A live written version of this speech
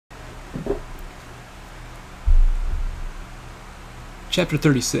Chapter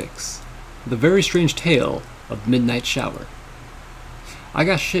 36. The Very Strange Tale of Midnight Shower. I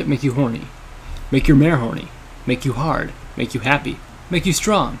got shit make you horny. Make your mare horny. Make you hard. Make you happy. Make you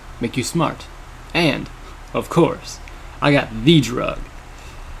strong. Make you smart. And, of course, I got the drug.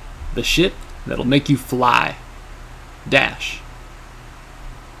 The shit that'll make you fly. Dash.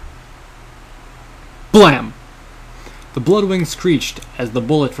 Blam! The bloodwing screeched as the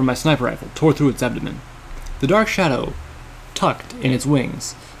bullet from my sniper rifle tore through its abdomen. The dark shadow tucked in its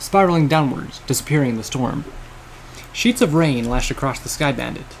wings, spiraling downwards, disappearing in the storm. Sheets of rain lashed across the sky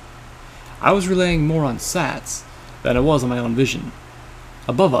bandit. I was relying more on Sats than I was on my own vision.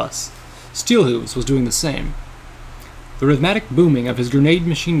 Above us, Steelhooves was doing the same. The rhythmic booming of his grenade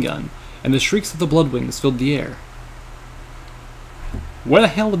machine gun and the shrieks of the bloodwings filled the air. "Where the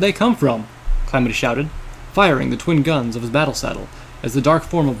hell did they come from?" Calamity shouted, firing the twin guns of his battle saddle as the dark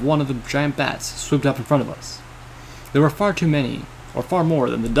form of one of the giant bats swooped up in front of us. There were far too many, or far more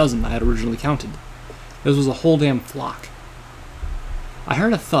than the dozen I had originally counted. This was a whole damn flock. I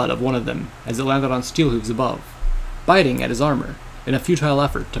heard a thud of one of them as it landed on Steelhooves above, biting at his armor in a futile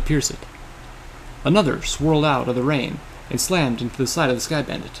effort to pierce it. Another swirled out of the rain and slammed into the side of the Sky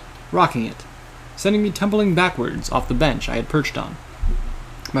Bandit, rocking it, sending me tumbling backwards off the bench I had perched on.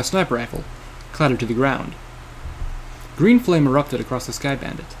 My sniper rifle clattered to the ground. Green flame erupted across the Sky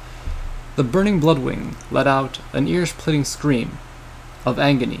Bandit. The burning bloodwing let out an ear-splitting scream of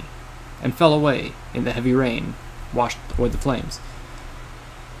agony and fell away in the heavy rain, washed away the flames.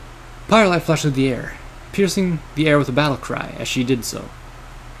 Firelight flashed through the air, piercing the air with a battle cry as she did so.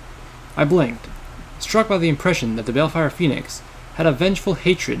 I blinked, struck by the impression that the Balefire Phoenix had a vengeful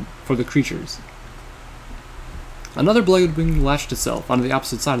hatred for the creatures. Another bloodwing latched itself onto the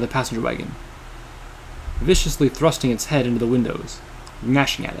opposite side of the passenger wagon, viciously thrusting its head into the windows,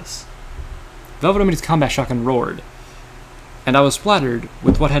 gnashing at us. Velvet Enemy's combat shotgun roared, and I was splattered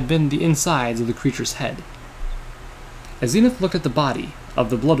with what had been the insides of the creature's head. As Zenith looked at the body of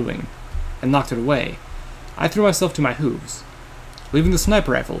the bloodwing and knocked it away, I threw myself to my hooves, leaving the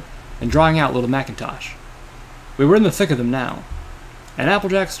sniper rifle and drawing out little Macintosh. We were in the thick of them now, and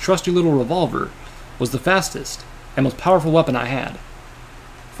Applejack's trusty little revolver was the fastest and most powerful weapon I had.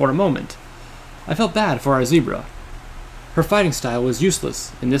 For a moment, I felt bad for our zebra. Her fighting style was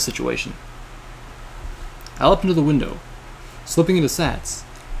useless in this situation. I leapt into the window, slipping into Sats,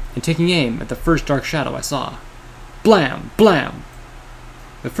 and taking aim at the first dark shadow I saw. Blam! Blam!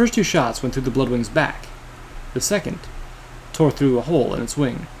 The first two shots went through the bloodwing's back. The second tore through a hole in its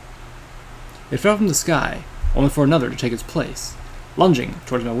wing. It fell from the sky, only for another to take its place, lunging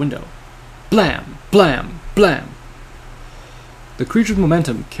towards my window. Blam! Blam! Blam! The creature's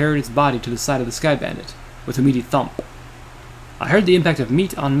momentum carried its body to the side of the Sky Bandit, with a meaty thump. I heard the impact of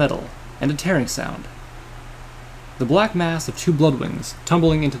meat on metal, and a tearing sound. The black mass of two bloodwings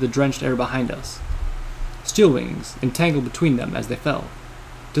tumbling into the drenched air behind us. Steelwings entangled between them as they fell,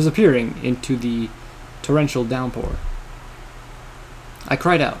 disappearing into the torrential downpour. I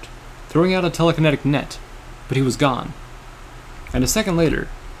cried out, throwing out a telekinetic net, but he was gone. And a second later,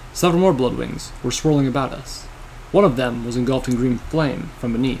 several more bloodwings were swirling about us. One of them was engulfed in green flame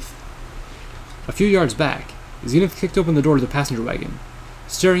from beneath. A few yards back, Zenith kicked open the door to the passenger wagon,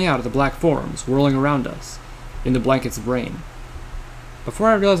 staring out at the black forms whirling around us in the blankets of rain. Before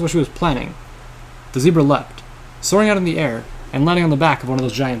I realized what she was planning, the zebra leapt, soaring out in the air and landing on the back of one of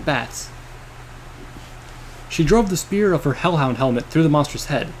those giant bats. She drove the spear of her hellhound helmet through the monster's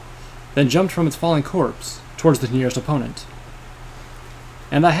head, then jumped from its falling corpse towards the nearest opponent.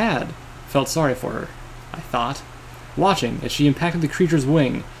 And I had felt sorry for her, I thought, watching as she impacted the creature's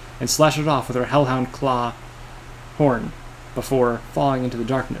wing and slashed it off with her hellhound claw horn before falling into the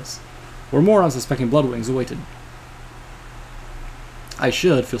darkness, where more unsuspecting bloodwings awaited. I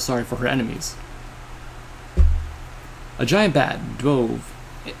should feel sorry for her enemies. A giant bat dove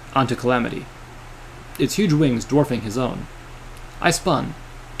onto Calamity, its huge wings dwarfing his own. I spun,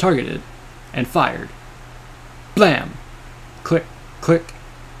 targeted, and fired. Blam! Click, click.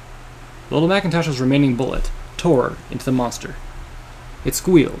 Little Macintosh's remaining bullet tore into the monster. It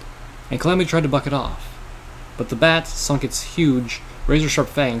squealed, and Calamity tried to buck it off, but the bat sunk its huge, razor-sharp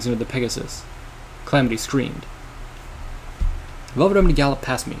fangs into the Pegasus. Calamity screamed. Velvet Remedy galloped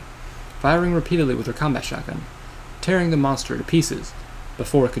past me, firing repeatedly with her combat shotgun, tearing the monster to pieces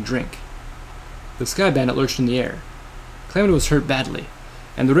before it could drink. The Sky Bandit lurched in the air. Calamity was hurt badly,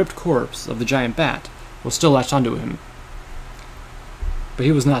 and the ripped corpse of the giant bat was still latched onto him. But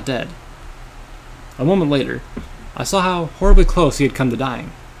he was not dead. A moment later, I saw how horribly close he had come to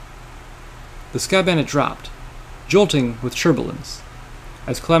dying. The Sky Bandit dropped, jolting with turbulence,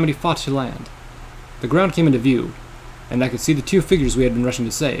 as Calamity fought to land. The ground came into view, and I could see the two figures we had been rushing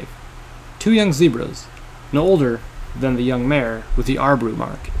to save. Two young zebras, no older than the young mare with the Arbrew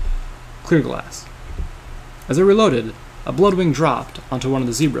mark, clear glass. As I reloaded, a bloodwing dropped onto one of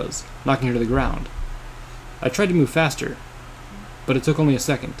the zebras, knocking her to the ground. I tried to move faster, but it took only a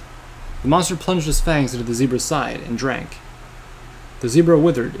second. The monster plunged his fangs into the zebra's side and drank. The zebra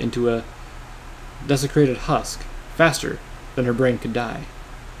withered into a desecrated husk, faster than her brain could die.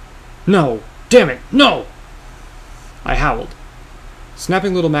 No! Damn it! No! I howled.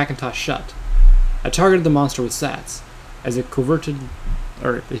 Snapping little Macintosh shut, I targeted the monster with sats, as it cavorted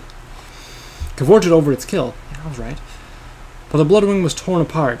over its kill. Yeah, I was right. But the bloodwing was torn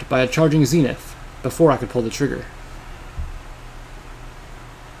apart by a charging zenith before I could pull the trigger.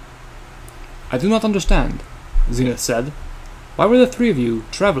 I do not understand, Zenith said. Why were the three of you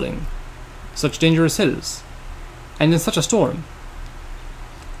traveling such dangerous hills, and in such a storm?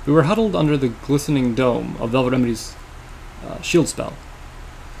 We were huddled under the glistening dome of Velvet Remedy's shield spell.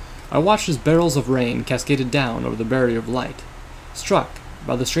 I watched as barrels of rain cascaded down over the barrier of light, struck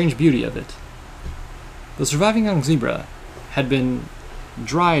by the strange beauty of it. The surviving young zebra had been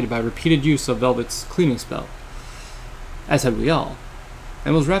dried by repeated use of Velvet's cleaning spell, as had we all,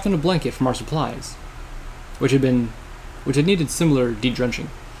 and was wrapped in a blanket from our supplies, which had needed similar de-drenching.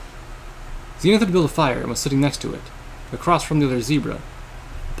 Zenith had built a fire and was sitting next to it, across from the other zebra,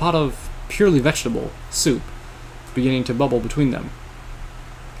 a pot of purely vegetable soup beginning to bubble between them.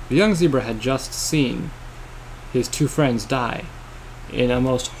 The young zebra had just seen his two friends die in a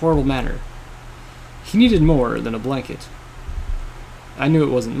most horrible manner. He needed more than a blanket. I knew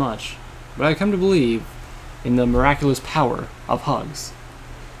it wasn't much, but I had come to believe in the miraculous power of hugs.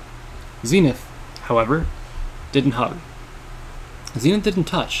 Zenith, however, didn't hug. Zenith didn't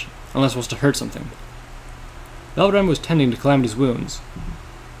touch, unless it was to hurt something. Velvet was tending to Calamity's wounds,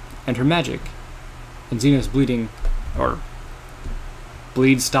 and her magic, and Zenith's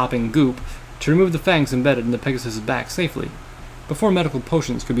bleed-stopping goop, to remove the fangs embedded in the Pegasus' back safely, before medical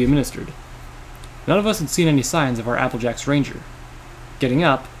potions could be administered. None of us had seen any signs of our Applejack's ranger. Getting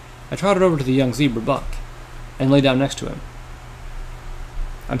up, I trotted over to the young zebra buck, and lay down next to him.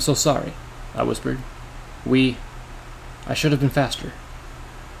 "I'm so sorry," I whispered. I should have been faster."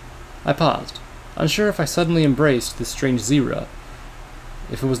 I paused, unsure if I suddenly embraced this strange zebra,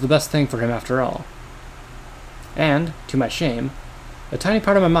 if it was the best thing for him after all. And, to my shame, a tiny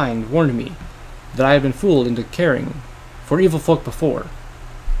part of my mind warned me that I had been fooled into caring for evil folk before.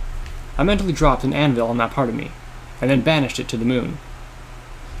 I mentally dropped an anvil on that part of me, and then banished it to the moon.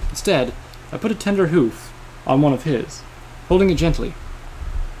 Instead, I put a tender hoof on one of his, holding it gently.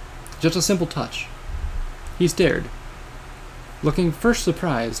 Just a simple touch. He stared, looking first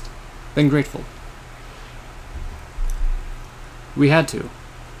surprised, then grateful. "We had to,"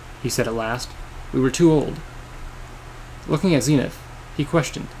 he said at last. "We were too old." Looking at Zenith, he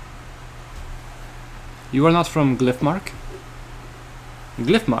questioned. "You are not from Glyphmark?"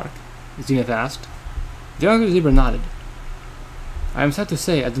 "Glyphmark?" Zenith asked. The younger zebra nodded. "I am sad to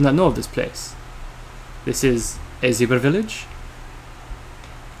say I do not know of this place. This is a zebra village?"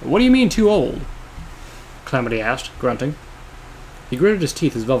 "What do you mean, too old?" Calamity asked, grunting. He gritted his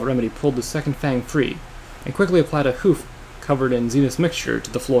teeth as Velvet Remedy pulled the second fang free, and quickly applied a hoof covered in Zenith's mixture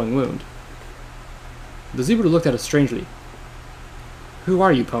to the flowing wound. The zebra looked at us strangely. "Who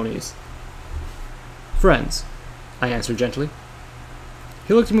are you, ponies?" "Friends," I answered gently.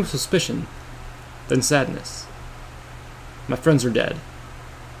 He looked at me with suspicion, then sadness. "My friends are dead."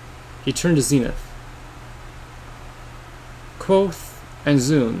 He turned to Zenith. "Quoth and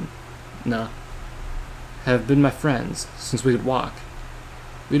Zune, have been my friends since we could walk.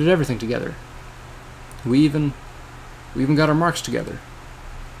 We did everything together. We even got our marks together."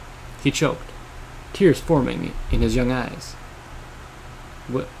 He choked, tears forming in his young eyes.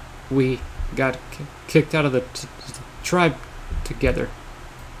 We got kicked out of the tribe together."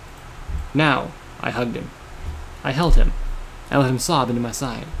 Now, I hugged him. I held him, and let him sob into my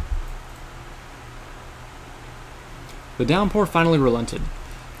side. The downpour finally relented,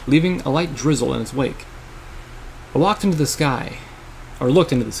 leaving a light drizzle in its wake. I looked into the sky,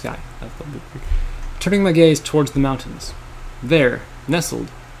 turning my gaze towards the mountains. There, nestled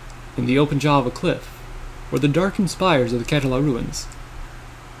in the open jaw of a cliff, were the darkened spires of the Kkat ruins.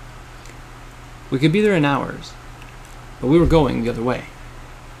 We could be there in hours, but we were going the other way.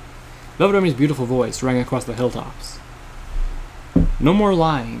 Velvet Remedy's beautiful voice rang across the hilltops. "No more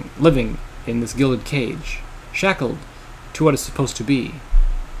living in this gilded cage, shackled to what is supposed to be.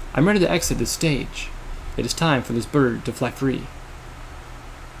 I'm ready to exit this stage. It is time for this bird to fly free."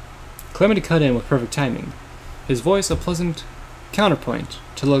 Calamity cut in with perfect timing, his voice a pleasant counterpoint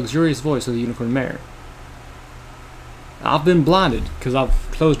to the luxurious voice of the unicorn mare. I've been blinded 'cause I've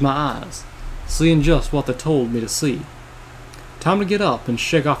closed my eyes, seeing just what they told me to see. Time to get up and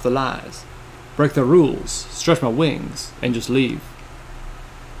shake off the lies, break the rules, stretch my wings, and just leave.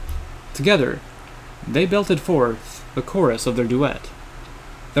 Together, they belted forth the chorus of their duet,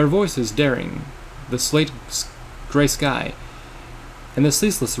 their voices daring the slate gray sky and the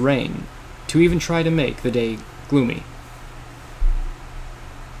ceaseless rain to even try to make the day gloomy.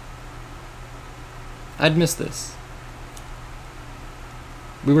 I'd miss this.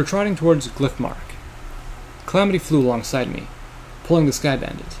 We were trotting towards Glyphmark. Calamity flew alongside me, pulling the Sky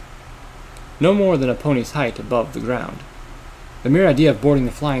Bandit, no more than a pony's height above the ground. The mere idea of boarding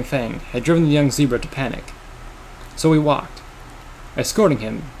the Flying Fang had driven the young zebra to panic, so we walked, escorting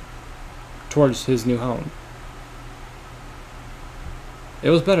him towards his new home. It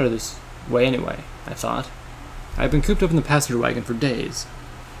was better this way anyway, I thought. I had been cooped up in the passenger wagon for days,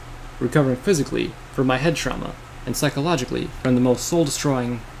 recovering physically from my head trauma and psychologically from the most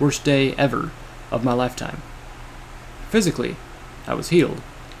soul-destroying, worst day ever of my lifetime. Physically, I was healed.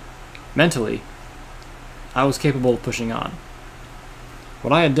 Mentally, I was capable of pushing on.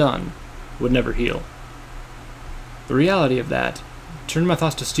 What I had done would never heal. The reality of that turned my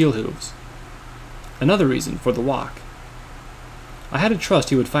thoughts to steel hooves. Another reason for the walk. I had to trust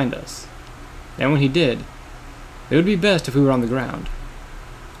he would find us, and when he did, it would be best if we were on the ground.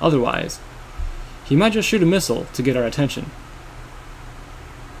 Otherwise, he might just shoot a missile to get our attention.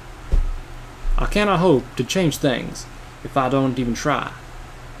 I cannot hope to change things if I don't even try.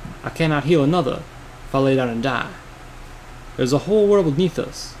 I cannot heal another if I lay down and die. There's a whole world beneath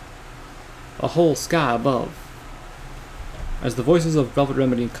us, a whole sky above. As the voices of Velvet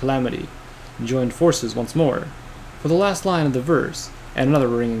Remedy and Calamity joined forces once more, for the last line of the verse and another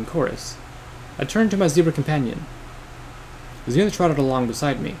ringing chorus, I turned to my zebra companion. Zenith trotted along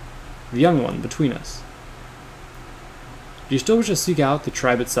beside me, the young one between us. Do you still wish to seek out the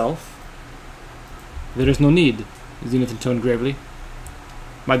tribe itself? There is no need, Zenith intoned gravely.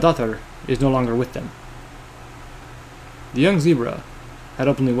 My daughter is no longer with them. The young zebra had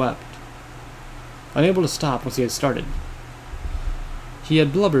openly wept, unable to stop once he had started. He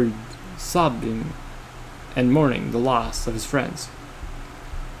had blubbered, sobbing and mourning the loss of his friends.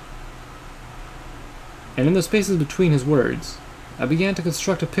 And in the spaces between his words, I began to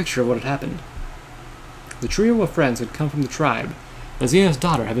construct a picture of what had happened. The trio of friends had come from the tribe that Zenith's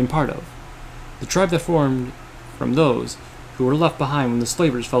daughter had been part of, the tribe that formed from those who were left behind when the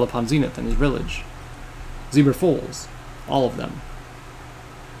slavers fell upon Zenith and his village. Zebra foals, all of them.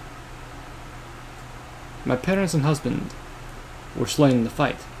 My parents and husband were slain in the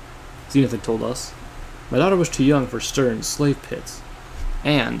fight, Zenith had told us. My daughter was too young for stern slave pits,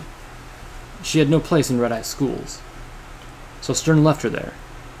 and she had no place in Red Eye's schools, so Stern left her there,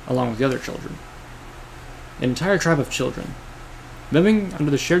 along with the other children. An entire tribe of children, living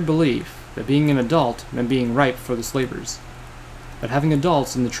under the shared belief that being an adult meant being ripe for the slavers, that having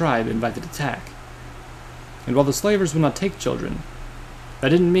adults in the tribe invited attack. And while the slavers would not take children, that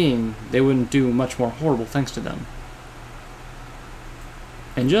didn't mean they wouldn't do much more horrible things to them.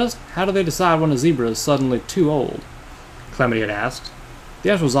 And just how do they decide when a zebra is suddenly too old? Calamity had asked.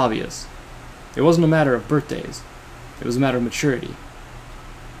 The answer was obvious. It wasn't a matter of birthdays. It was a matter of maturity.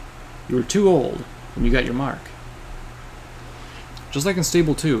 You were too old when you got your mark. Just like in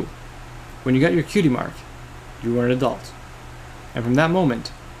Stable 2, when you got your cutie mark, you were an adult. And from that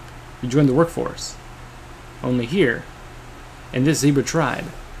moment, you joined the workforce. Only here, in this zebra tribe,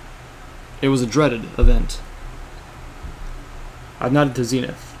 it was a dreaded event. I nodded to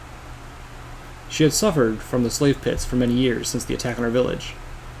Zenith. She had suffered from the slave pits for many years since the attack on her village.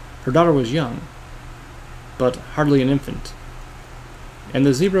 Her daughter was young, but hardly an infant, and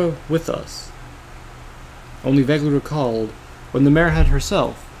the zebra with us only vaguely recalled when the mare had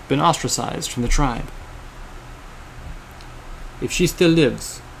herself been ostracized from the tribe. If she still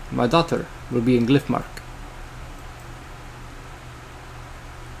lives, my daughter will be in Glyphmark.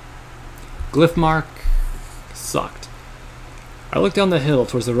 Glyphmark sucked. I looked down the hill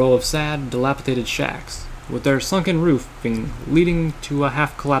towards the row of sad, dilapidated shacks, with their sunken roofing leading to a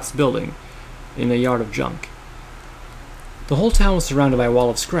half-collapsed building in a yard of junk. The whole town was surrounded by a wall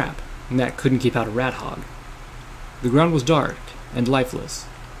of scrap, and that couldn't keep out a rat hog. The ground was dark and lifeless.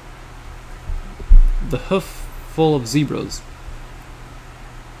 The hoof full of zebras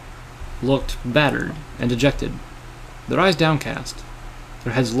looked battered and dejected, their eyes downcast,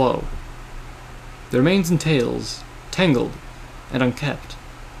 their heads low, their manes and tails tangled and unkempt.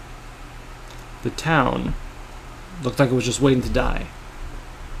 The town looked like it was just waiting to die.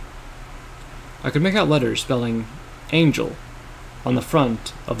 I could make out letters spelling Angel on the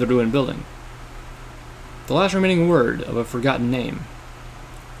front of the ruined building. The last remaining word of a forgotten name.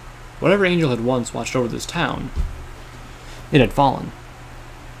 Whatever angel had once watched over this town, it had fallen.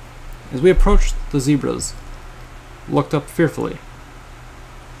 As we approached, the zebras looked up fearfully.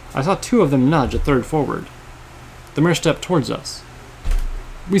 I saw two of them nudge a third forward. The mare stepped towards us.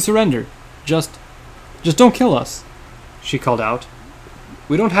 "We surrender. Just don't kill us," she called out.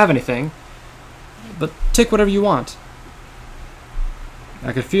 "We don't have anything, but take whatever you want."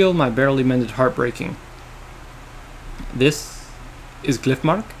 I could feel my barely mended heart breaking. "This is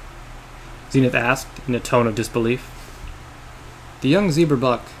Glyphmark?" Zenith asked in a tone of disbelief. The young zebra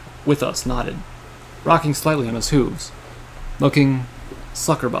buck with us nodded, rocking slightly on his hooves, looking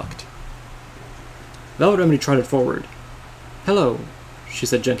sucker-bucked. Velvet Remedy trotted forward. "Hello," she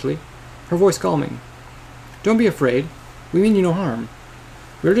said gently, her voice calming. "Don't be afraid. We mean you no harm.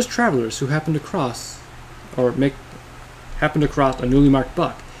 We are just travelers who happened to cross a newly marked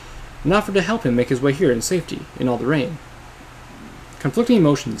buck, and offered to help him make his way here in safety in all the rain." Conflicting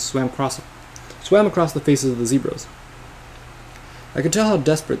emotions swam across the faces of the zebras. I could tell how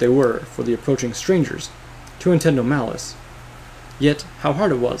desperate they were for the approaching strangers to intend no malice, yet how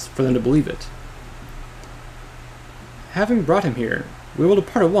hard it was for them to believe it. "Having brought him here, we will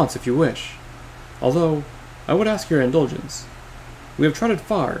depart at once if you wish, although I would ask your indulgence. We have trotted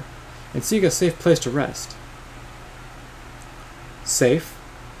far, and seek a safe place to rest." "Safe?"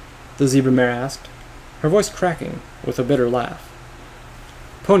 the zebra mare asked, her voice cracking with a bitter laugh.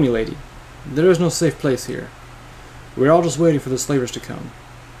 "Pony lady, there is no safe place here. We are all just waiting for the slavers to come.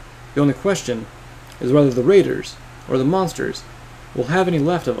 The only question is whether the raiders or the monsters will have any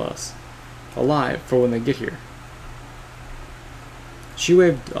left of us alive for when they get here." She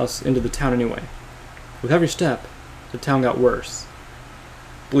waved us into the town anyway. With every step, the town got worse,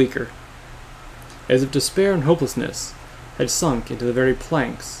 bleaker, as if despair and hopelessness had sunk into the very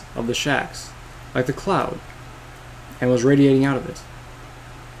planks of the shacks, like the cloud, and was radiating out of it.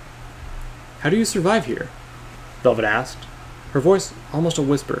 "How do you survive here?" Velvet asked, her voice almost a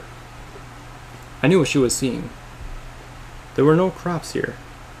whisper. I knew what she was seeing. There were no crops here,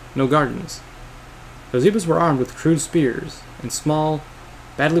 no gardens. The zebras were armed with crude spears and small,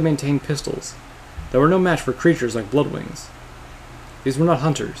 badly maintained pistols that were no match for creatures like bloodwings. These were not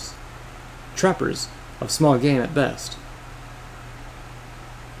hunters, trappers of small game at best.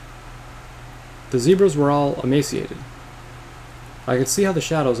 The zebras were all emaciated. I could see how the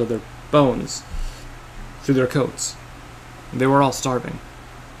shadows of their bones through their coats. They were all starving.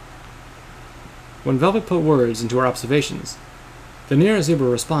 When Velvet put words into our observations, the nearest zebra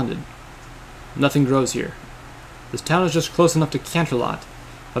responded. "Nothing grows here. This town is just close enough to Canterlot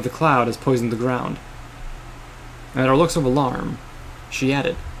that the cloud has poisoned the ground." And at our looks of alarm, she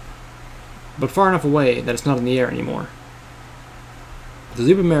added, "But far enough away that it's not in the air anymore." The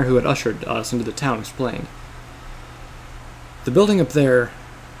zebra mare who had ushered us into the town explained. "The building up there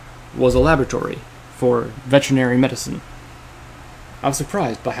was a laboratory for veterinary medicine." I was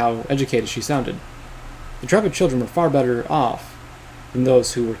surprised by how educated she sounded. The trapper children were far better off than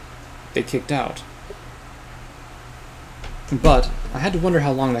those who they kicked out. But I had to wonder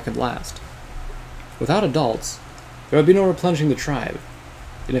how long that could last. Without adults, there would be no replenishing the tribe.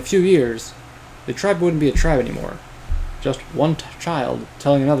 In a few years, the tribe wouldn't be a tribe anymore. Just one child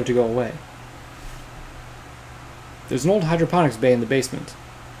telling another to go away. "There's an old hydroponics bay in the basement.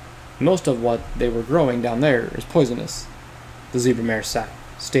 Most of what they were growing down there is poisonous," the zebra mare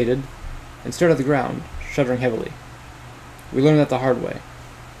stated, and stared at the ground, shuddering heavily. "We learned that the hard way.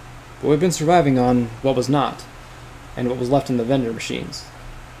 But we've been surviving on what was not, and what was left in the vendor machines.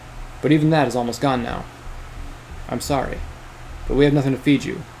 But even that is almost gone now. I'm sorry, but we have nothing to feed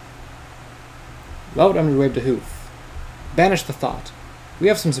you." Velvet Emily waved a hoof. "Banish the thought. We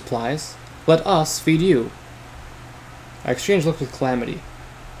have some supplies. Let us feed you." I exchanged looks with Calamity,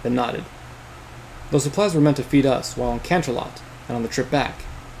 then nodded. Those supplies were meant to feed us while on Canterlot and on the trip back.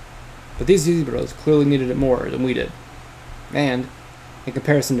 But these zebras clearly needed it more than we did. And, in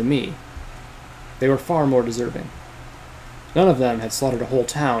comparison to me, they were far more deserving. None of them had slaughtered a whole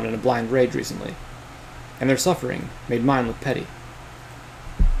town in a blind rage recently, and their suffering made mine look petty.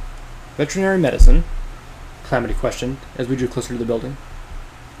 "Veterinary medicine?" Calamity questioned as we drew closer to the building.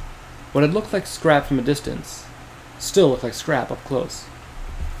 What had looked like scrap from a distance still looked like scrap up close.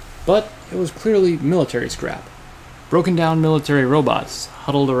 But it was clearly military scrap. Broken down military robots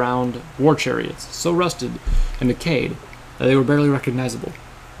huddled around war chariots, so rusted and decayed that they were barely recognizable.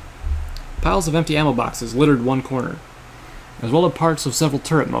 Piles of empty ammo boxes littered one corner, as well as parts of several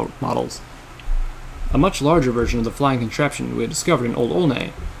turret models. A much larger version of the flying contraption we had discovered in Old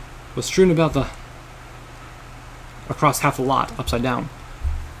Olney was strewn across half the lot, upside down.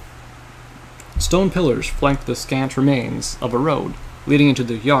 Stone pillars flanked the scant remains of a road leading into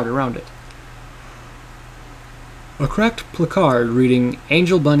the yard around it. A cracked placard reading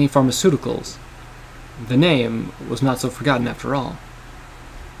Angel Bunny Pharmaceuticals. The name was not so forgotten after all.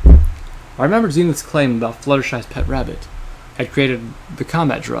 I remembered Zenith's claim about Fluttershy's pet rabbit had created the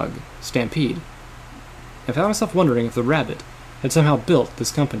combat drug, Stampede, and found myself wondering if the rabbit had somehow built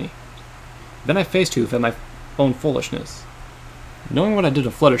this company. Then I faced-toothed at my own foolishness. Knowing what I did to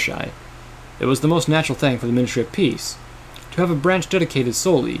Fluttershy, it was the most natural thing for the Ministry of Peace to have a branch dedicated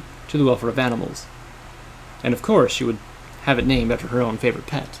solely to the welfare of animals. And of course she would have it named after her own favorite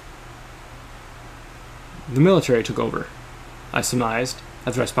pet. The military took over, I surmised,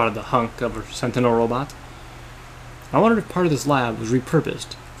 after I spotted the hunk of a Sentinel robot. I wondered if part of this lab was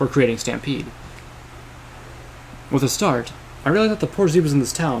repurposed for creating Stampede. With a start, I realized that the poor zebras in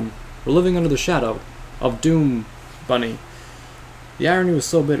this town were living under the shadow of Doom Bunny. The irony was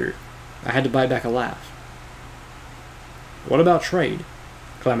so bitter, I had to bite back a laugh. "What about trade?"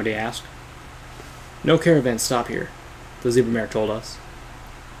 Calamity asked. "No caravans stop here," the zebra mare told us.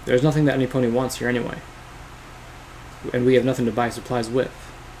 "There's nothing that any pony wants here anyway. And we have nothing to buy supplies with."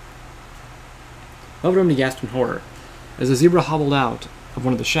 Velvet gasped in horror as the zebra hobbled out of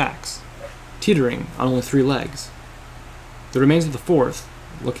one of the shacks, teetering on only 3 legs. The remains of the 4th,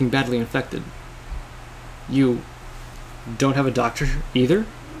 looking badly infected. "You don't have a doctor either,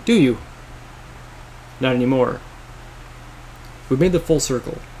 do you?" "Not anymore." We made the full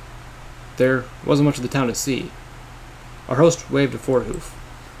circle. There wasn't much of the town to see. Our host waved a forehoof.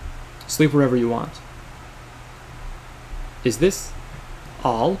 "Sleep wherever you want." "Is this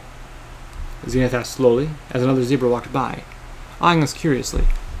all?" Zenith asked slowly as another zebra walked by, eyeing us curiously.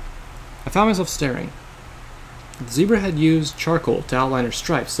 I found myself staring. The zebra had used charcoal to outline her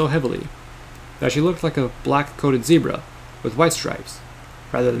stripes so heavily that she looked like a black-coated zebra with white stripes,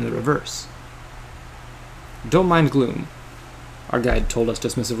 rather than the reverse. "Don't mind gloom," our guide told us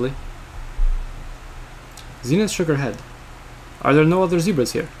dismissively. Zenith shook her head. "Are there no other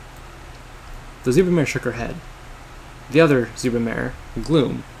zebras here?" The zebra mare shook her head. The other zebra mare,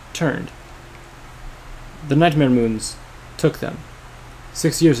 Gloom, turned. "The nightmare moons took them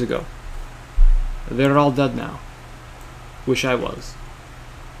 6 years ago. They're all dead now. Wish I was."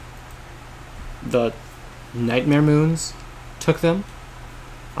 "The nightmare moons took them?"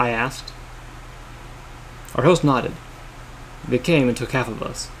 I asked. Our host nodded. "They came and took half of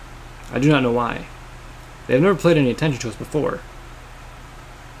us. I do not know why. They have never paid any attention to us before."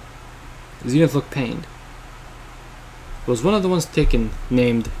 Zenith looked pained. "Was one of the ones taken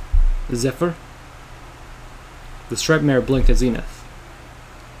named Zephyr?" The striped mare blinked at Zenith.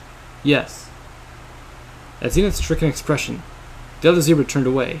 "Yes." At Zenith's stricken expression, the other zebra turned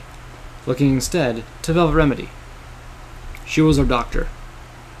away, looking instead to Velvet Remedy. She was our doctor.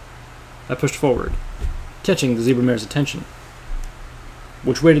 I pushed forward, catching the zebra mare's attention.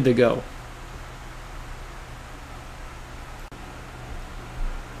 "Which way did they go?"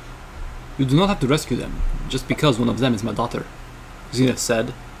 "You do not have to rescue them, just because one of them is my daughter," Zenith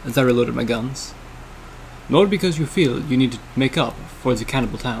said, as I reloaded my guns. "Nor because you feel you need to make up for the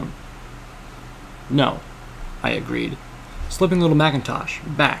cannibal town." "No," I agreed, slipping little Macintosh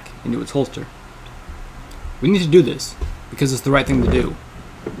back into its holster. "We need to do this, because it's the right thing to do."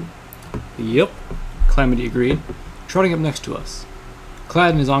 "Yep," Calamity agreed, trotting up next to us,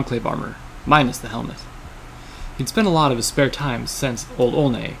 clad in his Enclave armor, minus the helmet. He'd spent a lot of his spare time since old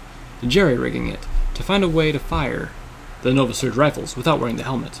Olney, jerry-rigging it to find a way to fire the Nova Surge rifles without wearing the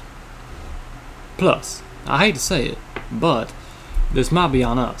helmet. Plus, I hate to say it, but this might be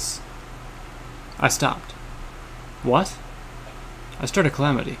on us. I stopped. "What?" I started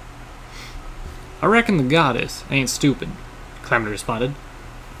Calamity. "I reckon the goddess ain't stupid," Calamity responded.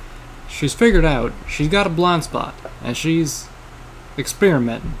 "She's figured out she's got a blind spot, and she's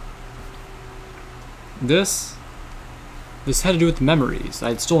experimenting. This had to do with the memories I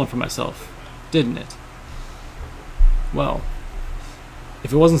had stolen from myself, didn't it? Well,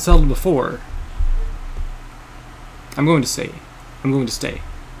 if it wasn't settled before, I'm going to stay.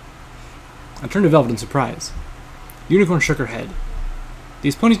 I turned to Velvet in surprise. Unicorn shook her head.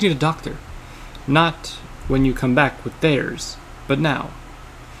 "These ponies need a doctor. Not when you come back with theirs, but now.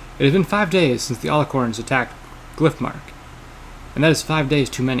 It has been 5 days since the Alicorns attacked Glyphmark, and that is 5 days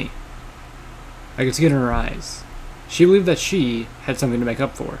too many." I could see it in her eyes. She believed that she had something to make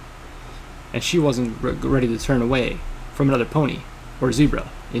up for, and she wasn't ready to turn away from another pony or zebra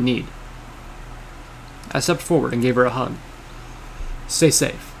in need. I stepped forward and gave her a hug. "Stay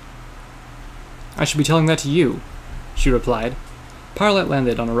safe." "I should be telling that to you," she replied. Parlet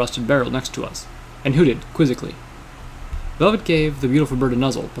landed on a rusted barrel next to us, and hooted quizzically. Velvet gave the beautiful bird a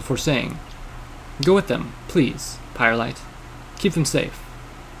nuzzle before saying, Go with them, please, Firelight. Keep them safe.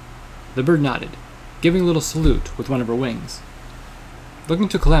 The bird nodded, giving a little salute with one of her wings. Looking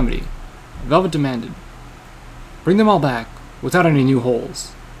to Calamity, Velvet demanded, "Bring them all back, without any new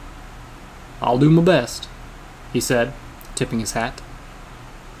holes." "I'll do my best," he said, tipping his hat.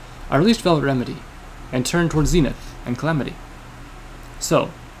 I released Velvet Remedy, and turned toward Zenith and Calamity. "So,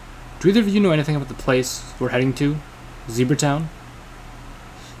 do either of you know anything about the place we're heading to, Zebra Town?"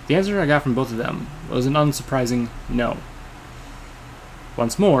 The answer I got from both of them was an unsurprising no.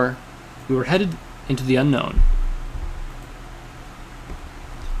 Once more, we were headed into the unknown.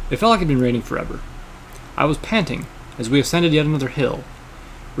 It felt like it had been raining forever. I was panting as we ascended yet another hill,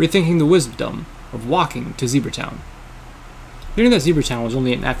 rethinking the wisdom of walking to Zebra Town. Hearing that Zebra Town was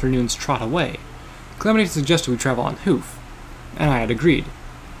only an afternoon's trot away, Calamity suggested we travel on hoof, and I had agreed,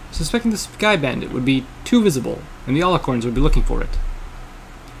 suspecting the Sky Bandit would be too visible and the Alicorns would be looking for it.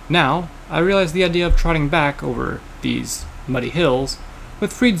 Now, I realized the idea of trotting back over these muddy hills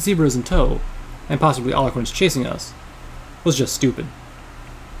with freed zebras in tow, and possibly Alicorns chasing us, was just stupid.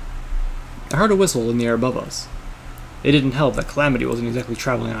 I heard a whistle in the air above us. It didn't help that Calamity wasn't exactly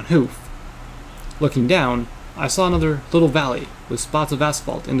traveling on hoof. Looking down, I saw another little valley with spots of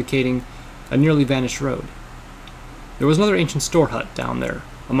asphalt indicating a nearly vanished road. There was another ancient store hut down there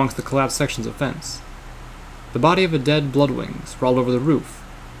amongst the collapsed sections of fence. The body of a dead bloodwing sprawled over the roof,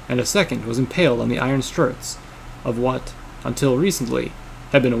 and a second was impaled on the iron struts of what, until recently,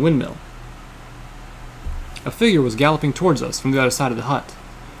 had been a windmill. A figure was galloping towards us from the other side of the hut,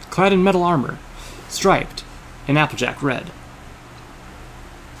 clad in metal armor, striped in applejack red.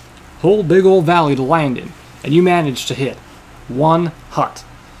 "Whole big old valley to land in, and you managed to hit one hut,"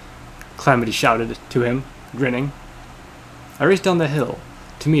 Calamity shouted to him, grinning. I raced down the hill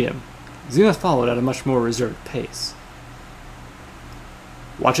to meet him. Zenith followed at a much more reserved pace.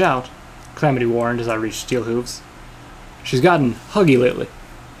 "Watch out," Calamity warned as I reached Steel Hooves. "She's gotten huggy lately."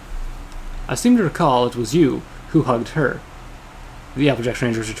 "I seem to recall it was you who hugged her," the Applejack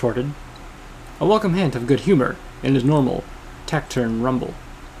Rangers retorted, a welcome hint of good humor in his normal, taciturn rumble.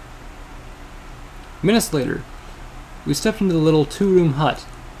 Minutes later, we stepped into the little two-room hut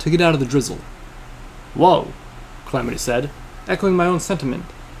to get out of the drizzle. "Whoa," Calamity said, echoing my own sentiment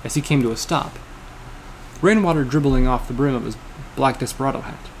as he came to a stop, rainwater dribbling off the brim of his black Desperado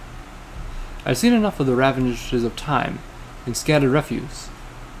hat. I'd seen enough of the ravages of time and scattered refuse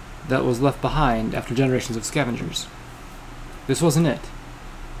that was left behind after generations of scavengers. This wasn't it.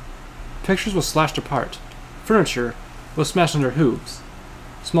 Pictures were slashed apart, furniture was smashed under hooves,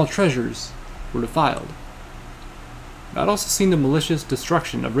 small treasures were defiled. I'd also seen the malicious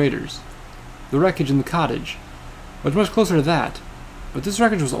destruction of raiders. The wreckage in the cottage was much closer to that, but this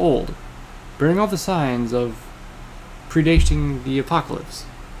wreckage was old, bearing all the signs of predating the apocalypse.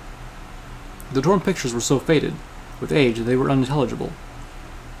 The torn pictures were so faded with age that they were unintelligible,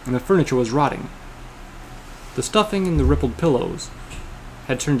 and the furniture was rotting. The stuffing in the rippled pillows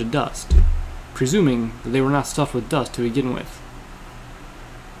had turned to dust, presuming that they were not stuffed with dust to begin with.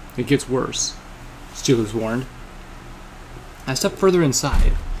 "It gets worse," Steelers warned. I stepped further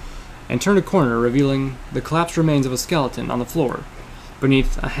inside, and turned a corner revealing the collapsed remains of a skeleton on the floor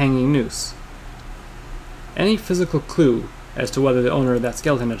beneath a hanging noose. Any physical clue as to whether the owner of that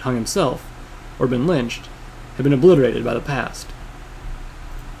skeleton had hung himself or been lynched had been obliterated by the past.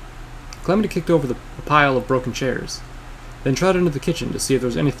 Calamity kicked over the pile of broken chairs, then trotted into the kitchen to see if there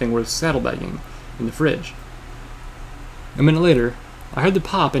was anything worth saddlebagging in the fridge. A minute later, I heard the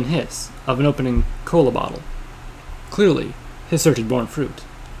pop and hiss of an opening cola bottle. Clearly, his search had borne fruit.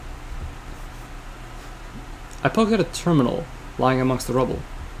 I poked at a terminal lying amongst the rubble,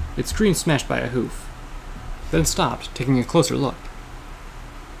 its screen smashed by a hoof, then stopped, taking a closer look.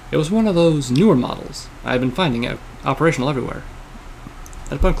 It was one of those newer models I had been finding operational everywhere.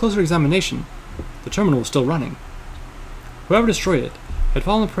 And upon closer examination, the terminal was still running. Whoever destroyed it had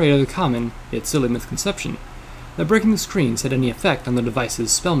fallen prey to the common, yet silly misconception that breaking the screens had any effect on the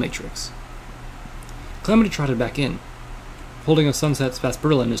device's spell matrix. Calamity trotted back in, holding a Sunset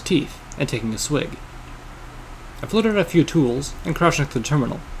Sarsaparilla in his teeth and taking a swig. I floated out a few tools and crouched next to the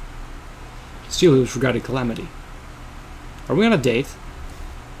terminal. Steelhooves regarded Calamity. "Are we on a date?"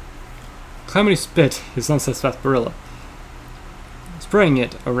 Calamity spit his Sunset Sarsaparilla, spraying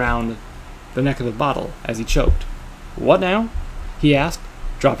it around the neck of the bottle as he choked. "What now?" he asked,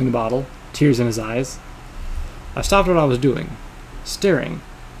 dropping the bottle, tears in his eyes. I stopped what I was doing, staring,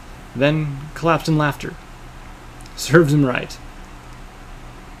 then collapsed in laughter. Serves him right.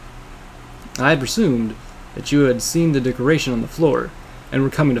 "I had presumed that you had seen the decoration on the floor and were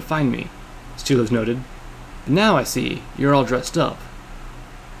coming to find me," Steelers noted. "But now I see you're all dressed up."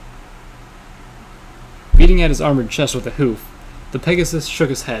 Beating at his armored chest with a hoof, the Pegasus shook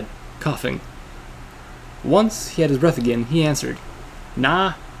his head, coughing. Once he had his breath again, he answered,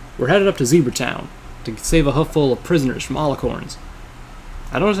 "Nah, we're headed up to Zebra Town to save a hoofful of prisoners from Alicorns."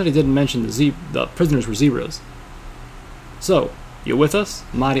 I noticed that he didn't mention the prisoners were zebras. "So, you with us,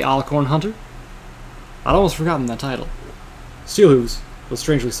 mighty Alicorn hunter?" I'd almost forgotten that title. Steelhooves was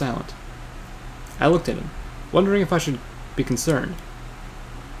strangely silent. I looked at him, wondering if I should be concerned.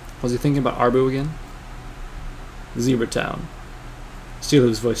 Was he thinking about Arbu again? Zebra Town.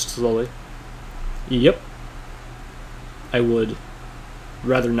 Steelhooves voiced slowly. Yep. I would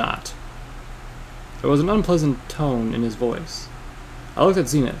rather not. There was an unpleasant tone in his voice. I looked at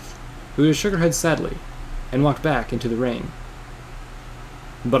Zenith, who just shook her head sadly, and walked back into the rain.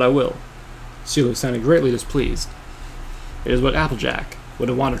 But I will. Steelhooves sounded greatly displeased. It is what Applejack would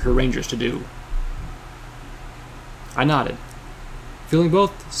have wanted her rangers to do. I nodded, feeling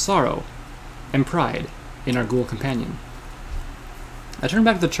both sorrow and pride in our ghoul companion. I turned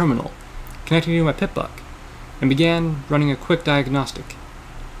back to the terminal, connecting to my pip-buck, and began running a quick diagnostic.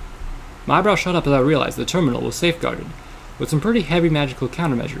 My eyebrow shot up as I realized the terminal was safeguarded with some pretty heavy magical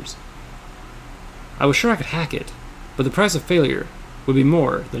countermeasures. I was sure I could hack it, but the price of failure would be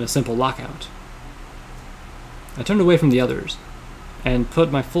more than a simple lockout. I turned away from the others, and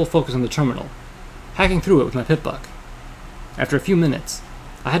put my full focus on the terminal, hacking through it with my pip-buck. After a few minutes,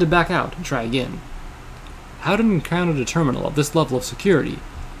 I had to back out and try again. How had I encountered a terminal of this level of security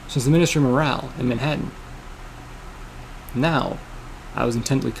since the Ministry of Morale in Manhattan? Now, I was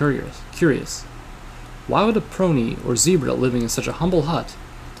intently curious. Why would a pony or zebra living in such a humble hut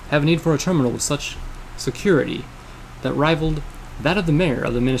have a need for a terminal with such security that rivaled that of the mayor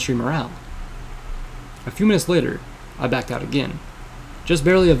of the Ministry of Morale? A few minutes later, I backed out again, just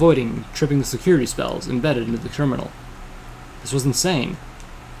barely avoiding tripping the security spells embedded into the terminal. This was insane.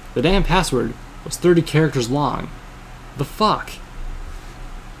 The damn password was 30 characters long. The fuck?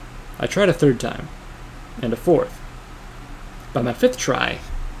 I tried a third time, and a fourth. By my fifth try,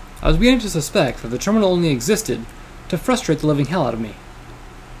 I was beginning to suspect that the terminal only existed to frustrate the living hell out of me.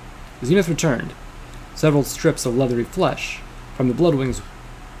 Zenith returned. Several strips of leathery flesh from the Bloodwing's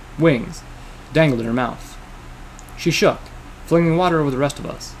wings dangled in her mouth. She shook, flinging water over the rest of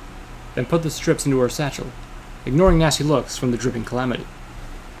us, then put the strips into her satchel, ignoring nasty looks from the dripping Calamity.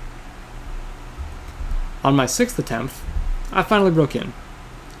 On my sixth attempt, I finally broke in.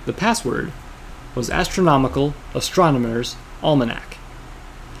 The password was Astronomical Astronomer's Almanac.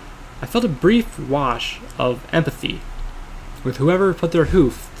 I felt a brief wash of empathy with whoever put their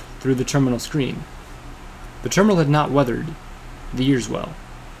hoof through the terminal screen. The terminal had not weathered the years well,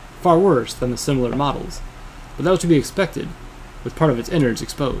 far worse than the similar models, but that was to be expected, with part of its innards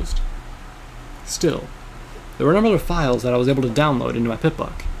exposed. Still, there were a number of files that I was able to download into my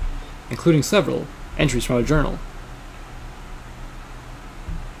pip-buck, including several entries from a journal.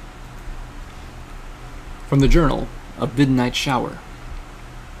 From the journal, A Midnight Shower.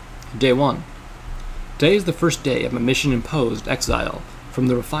 Day 1. Today is the first day of my mission-imposed exile from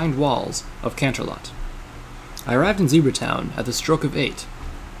the refined walls of Canterlot. I arrived in Zebra Town at the stroke of 8,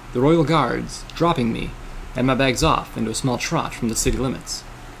 the Royal Guards dropping me and my bags off into a small trot from the city limits.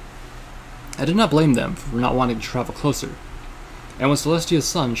 I did not blame them for not wanting to travel closer, and with Celestia's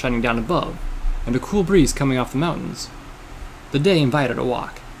sun shining down above and a cool breeze coming off the mountains, the day invited a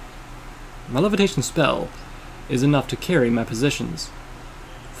walk. My levitation spell is enough to carry my positions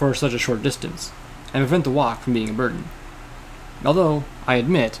for such a short distance, and prevent the walk from being a burden. Although, I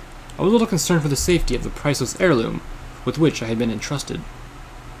admit, I was a little concerned for the safety of the priceless heirloom with which I had been entrusted.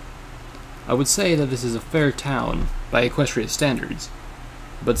 I would say that this is a fair town by Equestria standards,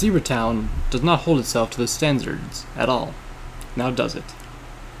 but Zebra Town does not hold itself to the standards at all, now does it?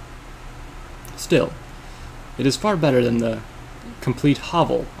 Still, it is far better than the complete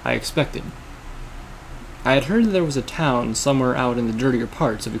hovel I expected. I had heard that there was a town somewhere out in the dirtier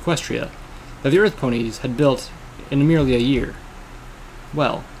parts of Equestria that the Earth Ponies had built in merely a year.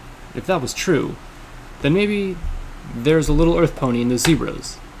 Well, if that was true, then maybe there's a little Earth Pony in the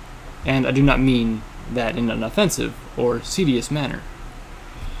Zebras, and I do not mean that in an offensive or tedious manner.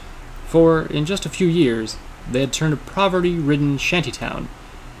 For in just a few years, they had turned a poverty-ridden shantytown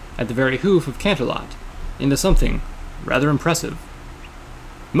at the very hoof of Canterlot into something rather impressive.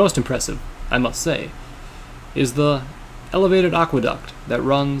 Most impressive, I must say, is the elevated aqueduct that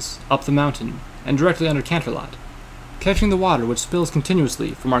runs up the mountain and directly under Canterlot, catching the water which spills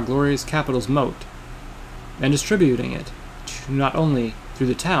continuously from our glorious capital's moat, and distributing it to not only through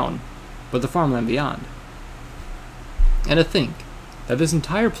the town, but the farmland beyond. And to think that this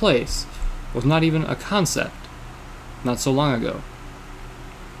entire place was not even a concept not so long ago.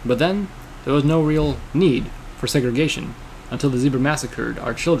 But then, there was no real need for segregation until the zebra massacred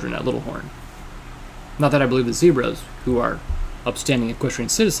our children at Littlehorn. Not that I believe the zebras, who are upstanding equestrian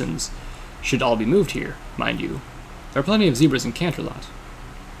citizens, should all be moved here, mind you. There are plenty of zebras in Canterlot.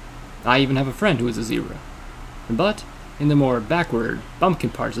 I even have a friend who is a zebra. But, in the more backward, bumpkin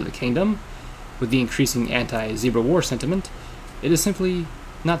parts of the kingdom, with the increasing anti-zebra war sentiment, it is simply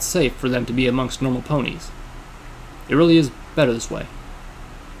not safe for them to be amongst normal ponies. It really is better this way.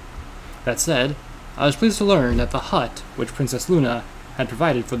 That said, I was pleased to learn that the hut which Princess Luna had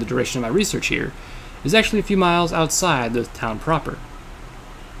provided for the duration of my research here is actually a few miles outside the town proper.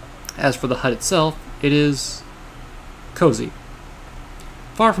 As for the hut itself, it is cozy.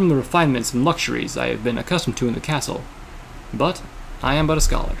 Far from the refinements and luxuries I have been accustomed to in the castle. But I am but a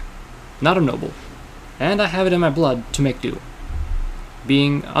scholar, not a noble, and I have it in my blood to make do.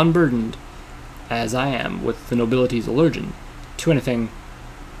 Being unburdened, as I am with the nobility's allergen, to anything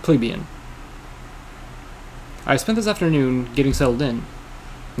plebeian. I spent this afternoon getting settled in,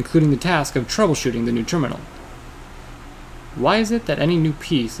 including the task of troubleshooting the new terminal. Why is it that any new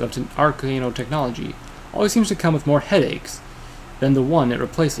piece of arcano technology always seems to come with more headaches than the one it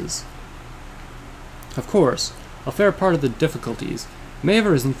replaces? Of course, a fair part of the difficulties may have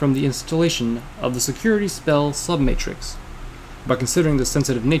arisen from the installation of the security spell submatrix, but considering the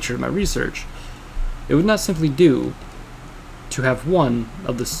sensitive nature of my research, it would not simply do to have one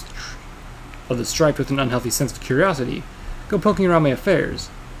of the striped with an unhealthy sense of curiosity go poking around my affairs,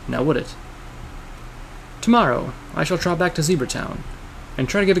 now would it? Tomorrow, I shall trot back to Zebra Town, and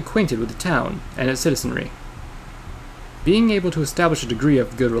try to get acquainted with the town and its citizenry. Being able to establish a degree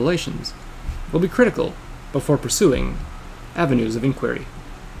of good relations will be critical before pursuing avenues of inquiry.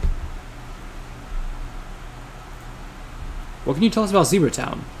 What can you tell us about Zebra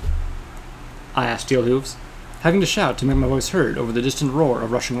Town? I asked Steelhooves, having to shout to make my voice heard over the distant roar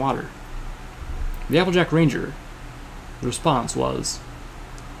of rushing water. The Applejack Ranger. The response was,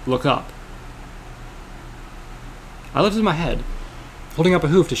 "Look up." I lifted my head, holding up a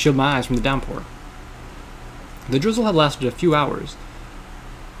hoof to shield my eyes from the downpour. The drizzle had lasted a few hours,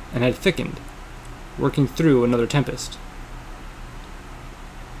 and had thickened, working through another tempest.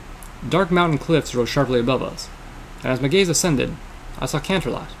 Dark mountain cliffs rose sharply above us, and as my gaze ascended, I saw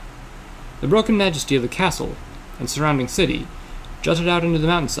Canterlot. The broken majesty of the castle and surrounding city jutted out into the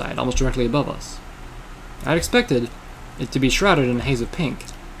mountainside almost directly above us. I had expected it to be shrouded in a haze of pink,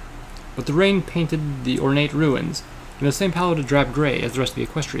 but the rain painted the ornate ruins in the same pallid drab gray as the rest of the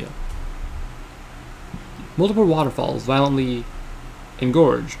Equestria. Multiple waterfalls, violently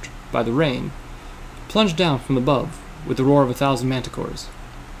engorged by the rain, plunged down from above with the roar of 1,000 manticores.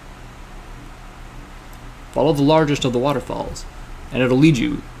 Follow the largest of the waterfalls, and it'll lead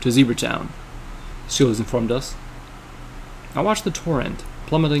you to Zebra Town, Steelhooves informed us. I watched the torrent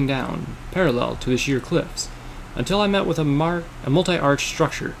plummeting down, parallel to the sheer cliffs, until I met with a multi-arch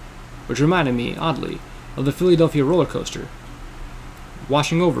structure, which reminded me, oddly, of the Philadelphia roller coaster,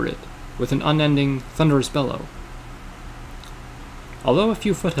 washing over it with an unending, thunderous bellow. Although a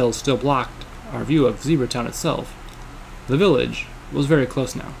few foothills still blocked our view of Zebra Town itself, the village was very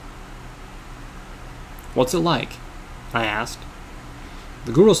close now. "What's it like?" I asked.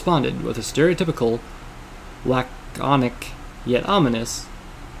 The ghoul responded with a stereotypical, laconic, yet ominous,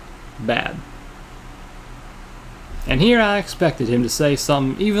 "bad." And here I expected him to say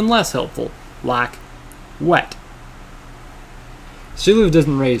something even less helpful, like, "wet." Steelhooves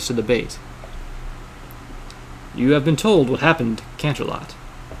didn't raise to the bait. "You have been told what happened to Canterlot,"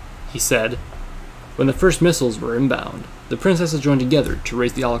 he said. "When the first missiles were inbound, the princesses joined together to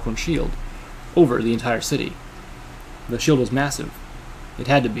raise the Alicorn shield over the entire city. The shield was massive. It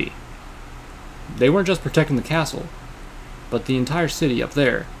had to be. They weren't just protecting the castle, but the entire city up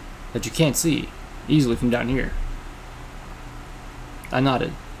there that you can't see easily from down here." I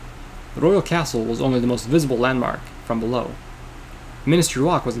nodded. The royal castle was only the most visible landmark from below. Ministry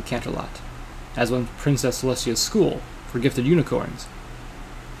Walk was in Canterlot, as was Princess Celestia's school for gifted unicorns,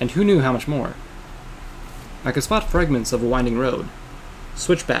 and who knew how much more. I could spot fragments of a winding road,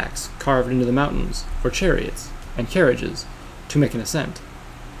 switchbacks carved into the mountains for chariots and carriages to make an ascent.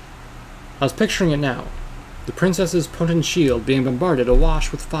 I was picturing it now, the princess's potent shield being bombarded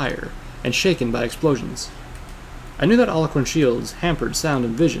awash with fire and shaken by explosions. I knew that Alicorn shields hampered sound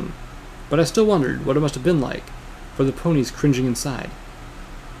and vision, but I still wondered what it must have been like for the ponies cringing inside.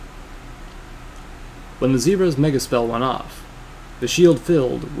 When the zebra's megaspell went off, the shield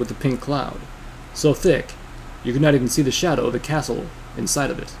filled with a pink cloud, so thick you could not even see the shadow of the castle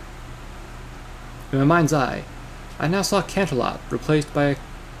inside of it. In my mind's eye, I now saw Canterlot replaced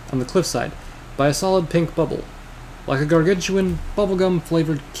on the cliffside by a solid pink bubble, like a gargantuan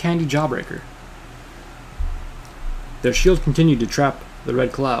bubblegum-flavored candy jawbreaker. Their shield continued to trap the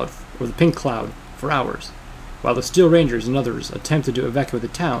red cloud, or the pink cloud, for hours, while the Steel Rangers and others attempted to evacuate the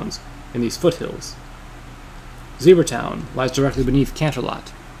towns in these foothills. Zebra Town lies directly beneath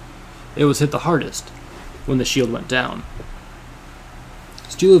Canterlot. It was hit the hardest when the shield went down.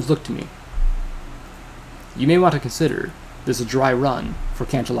 Steelhooves looked to me. You may want to consider this a dry run for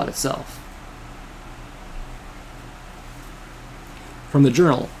Canterlot itself. From the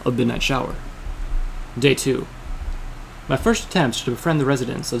Journal of Midnight Shower. Day 2. My first attempts to befriend the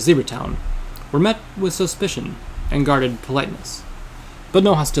residents of Zebra Town were met with suspicion and guarded politeness, but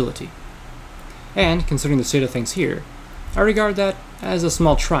no hostility. And, considering the state of things here, I regard that as a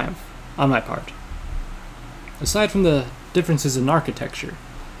small triumph on my part. Aside from the differences in architecture,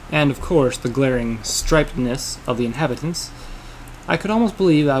 and of course the glaring stripedness of the inhabitants, I could almost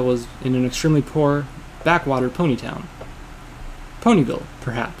believe I was in an extremely poor backwater pony town. Ponyville,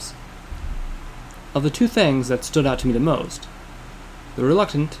 perhaps. Of the two things that stood out to me the most, the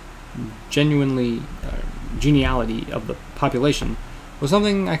reluctant, geniality of the population was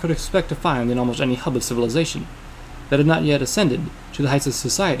something I could expect to find in almost any hub of civilization that had not yet ascended to the heights of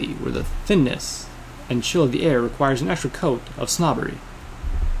society where the thinness and chill of the air requires an extra coat of snobbery.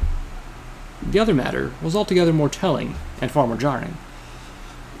 The other matter was altogether more telling and far more jarring,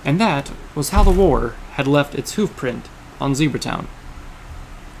 and that was how the war had left its hoofprint on Zebra Town.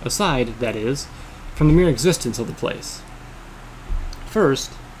 Aside, that is, from the mere existence of the place.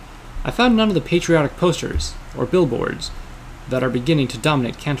 First, I found none of the patriotic posters or billboards that are beginning to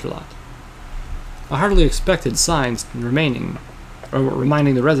dominate Canterlot. I hardly expected signs reminding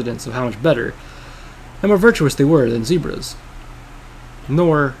the residents of how much better and more virtuous they were than zebras,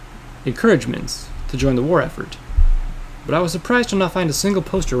 nor encouragements to join the war effort, but I was surprised to not find a single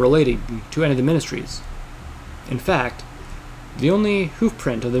poster relating to any of the ministries. In fact, the only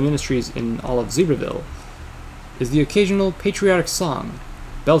hoofprint of the ministries in all of Zebraville is the occasional patriotic song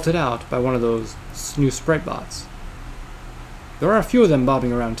belted out by one of those new sprite bots. There are a few of them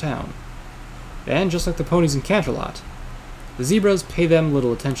bobbing around town, and just like the ponies in Canterlot, the zebras pay them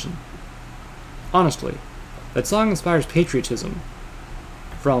little attention. Honestly, that song inspires patriotism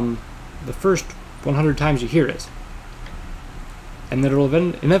from the first 100 times you hear it, and that it will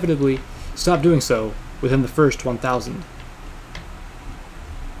inevitably stop doing so within the first 1,000.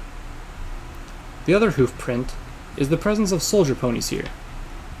 The other hoofprint is the presence of soldier ponies here.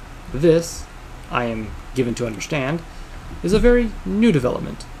 This, I am given to understand, is a very new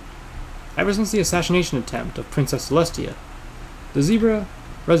development. Ever since the assassination attempt of Princess Celestia, the zebra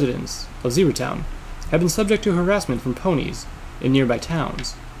residents of Zebra Town have been subject to harassment from ponies in nearby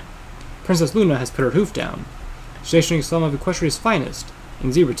towns. Princess Luna has put her hoof down, stationing some of Equestria's finest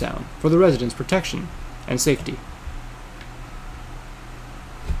in Zebra Town for the residents' protection and safety.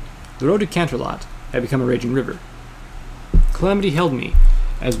 The road to Canterlot had become a raging river. Calamity held me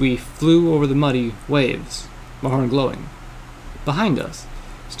as we flew over the muddy waves, my horn glowing. Behind us,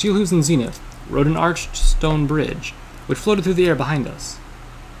 Steelhooves and Zenith rode an arched stone bridge which floated through the air behind us,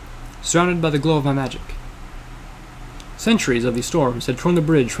 surrounded by the glow of my magic. Centuries of these storms had torn the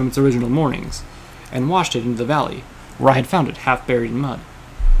bridge from its original moorings and washed it into the valley, where I had found it half buried in mud.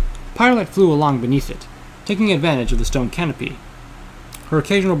 Firelight flew along beneath it, taking advantage of the stone canopy, her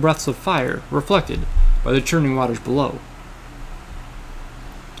occasional breaths of fire reflected by the churning waters below.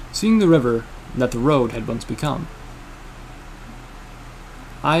 Seeing the river that the road had once become,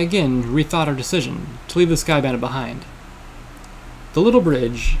 I again rethought our decision to leave the Sky Bandit behind. The little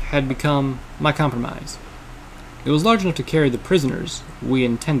bridge had become my compromise. It was large enough to carry the prisoners we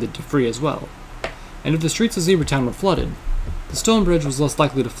intended to free as well, and if the streets of Zebra Town were flooded, the stone bridge was less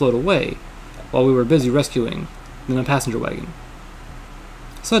likely to float away while we were busy rescuing than a passenger wagon.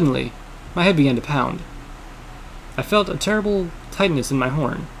 Suddenly, my head began to pound. I felt a terrible tightness in my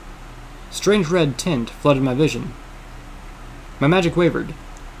horn. Strange red tint flooded my vision. My magic wavered,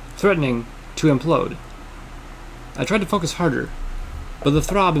 threatening to implode. I tried to focus harder, but the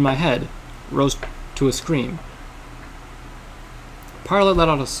throb in my head rose to a scream. Parla let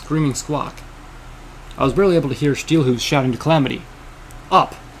out a screaming squawk. I was barely able to hear Steelhooves shouting to Calamity,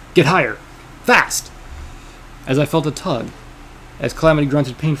 "Up! Get higher! Fast!" as I felt a tug, as Calamity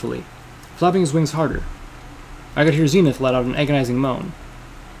grunted painfully, flapping his wings harder. I could hear Zenith let out an agonizing moan.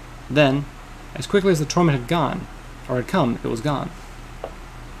 Then, as quickly as the torment had gone, or had come, it was gone.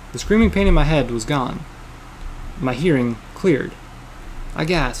 The screaming pain in my head was gone. My hearing cleared. I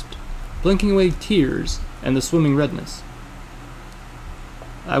gasped, blinking away tears and the swimming redness.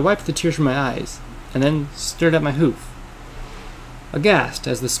 I wiped the tears from my eyes, and then stared at my hoof, aghast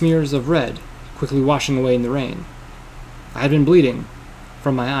as the smears of red quickly washing away in the rain. I had been bleeding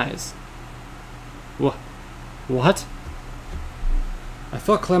from my eyes. What? I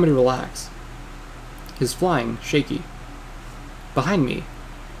felt Calamity relax, his flying shaky. Behind me,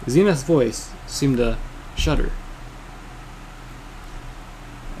 Xena's voice seemed to shudder.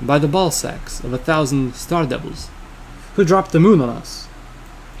 By the ball sacks of 1,000 star devils, who dropped the moon on us.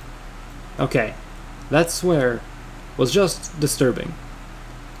 Okay, that swear was just disturbing,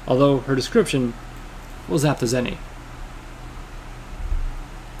 although her description was apt as any.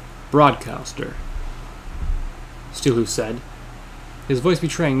 Broadcaster, Steelhoof said, his voice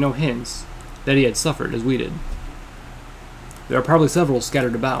betraying no hints that he had suffered as we did. There are probably several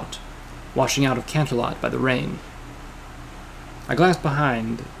scattered about, washing out of Canterlot by the rain. I glanced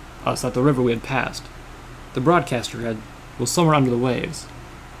behind us at the river we had passed. The broadcaster was somewhere under the waves.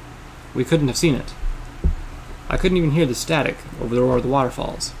 We couldn't have seen it. I couldn't even hear the static over the roar of the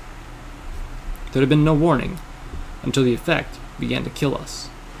waterfalls. There had been no warning until the effect began to kill us.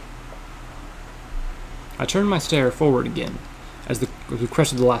 I turned my stare forward again as we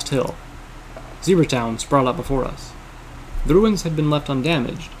crested the last hill. Zebra Town sprawled out before us. The ruins had been left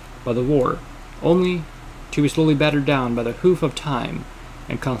undamaged by the war, only to be slowly battered down by the hoof of time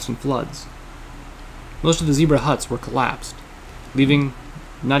and constant floods. Most of the zebra huts were collapsed, leaving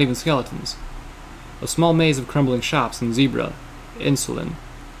not even skeletons. A small maze of crumbling shops and zebra insulae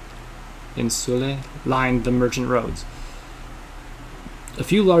lined the merchant roads. A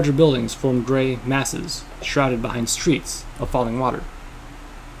few larger buildings formed gray masses, shrouded behind streets of falling water.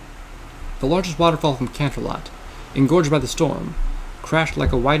 The largest waterfall from Canterlot, engorged by the storm, crashed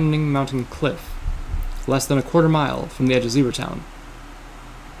like a widening mountain cliff, less than a quarter mile from the edge of Zebra Town.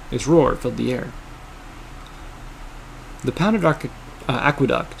 Its roar filled the air. The pounded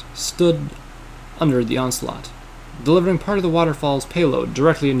aqueduct stood under the onslaught, delivering part of the waterfall's payload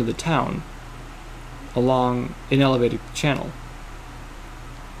directly into the town along an elevated channel.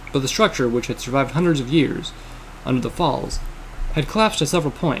 But the structure, which had survived hundreds of years under the falls, had collapsed at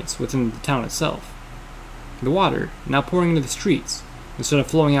several points within the town itself. The water, now pouring into the streets, instead of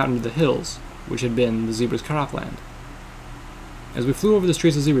flowing out into the hills, which had been the zebra's cropland. As we flew over the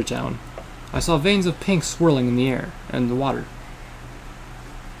streets of Zebra Town, I saw veins of pink swirling in the air and the water.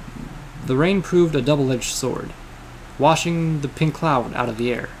 The rain proved a double-edged sword, washing the pink cloud out of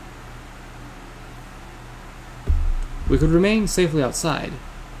the air. We could remain safely outside,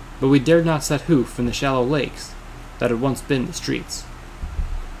 but we dared not set hoof in the shallow lakes that had once been the streets.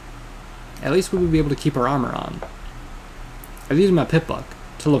 At least we would be able to keep our armor on. I used my pip-buck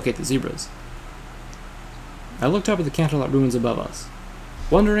to locate the zebras. I looked up at the Canterlot ruins above us,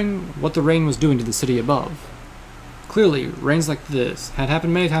 wondering what the rain was doing to the city above. Clearly, rains like this had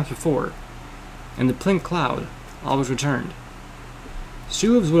happened many times before, and the pink cloud always returned.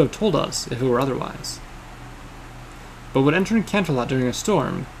 Steelhooves would have told us if it were otherwise. But would entering Canterlot during a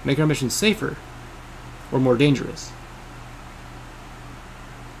storm make our mission safer or more dangerous?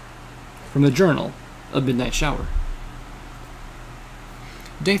 From the Journal of Midnight Shower.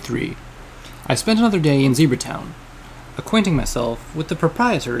 Day 3. I spent another day in Zebra Town, acquainting myself with the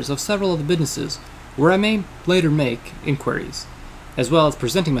proprietors of several of the businesses where I may later make inquiries, as well as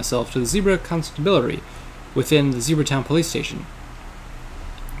presenting myself to the Zebra Constabulary within the Zebra Town police station.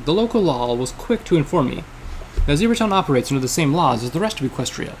 The local law was quick to inform me that Zebra Town operates under the same laws as the rest of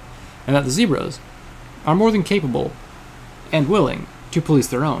Equestria, and that the zebras are more than capable and willing to police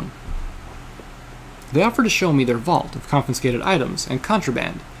their own. They offered to show me their vault of confiscated items and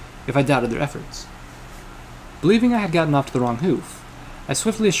contraband if I doubted their efforts. Believing I had gotten off to the wrong hoof, I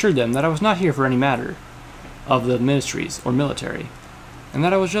swiftly assured them that I was not here for any matter of the ministries or military, and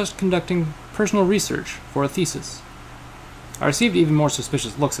that I was just conducting personal research for a thesis. I received even more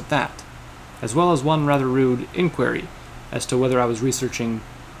suspicious looks at that, as well as one rather rude inquiry as to whether I was researching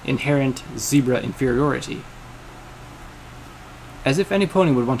inherent zebra inferiority. As if any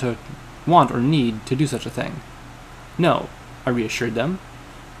pony would want or need to do such a thing. No, I reassured them,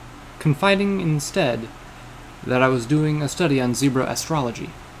 confiding instead that I was doing a study on zebra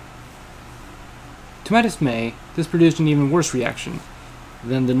astrology. To my dismay, this produced an even worse reaction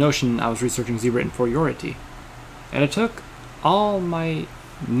than the notion I was researching zebra inferiority, and it took all my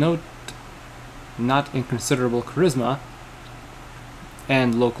not inconsiderable charisma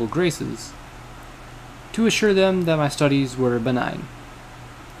and local graces to assure them that my studies were benign.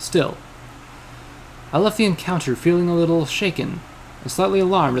 Still, I left the encounter feeling a little shaken and slightly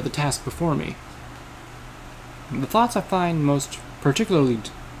alarmed at the task before me. The thoughts I find most particularly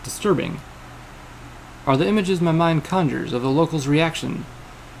disturbing are the images my mind conjures of the locals' reaction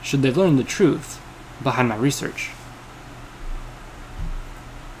should they learn the truth behind my research.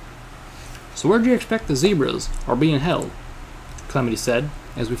 So where do you expect the zebras are being held Calamity said,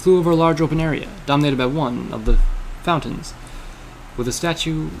 as we flew over a large open area, dominated by one of the fountains, with a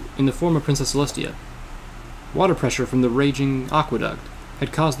statue in the form of Princess Celestia. Water pressure from the raging aqueduct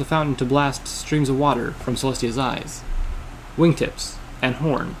had caused the fountain to blast streams of water from Celestia's eyes, wingtips, and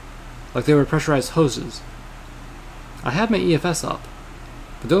horn, like they were pressurized hoses. I had my EFS up,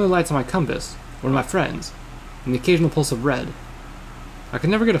 but the only lights on my compass were my friends, and the occasional pulse of red. I could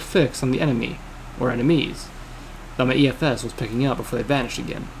never get a fix on the enemy, or enemies, that my EFS was picking up before they vanished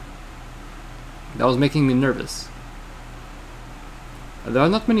again. That was making me nervous. There are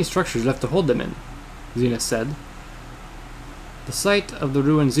not many structures left to hold them in, Zenith said, the sight of the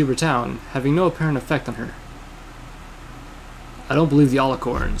ruined zebra town having no apparent effect on her. I don't believe the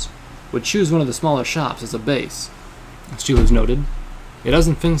Alicorns would choose one of the smaller shops as a base, Steelers noted. It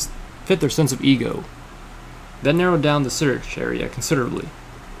doesn't fit their sense of ego. That narrowed down the search area considerably.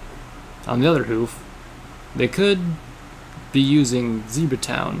 On the other hoof, they could be using Zebra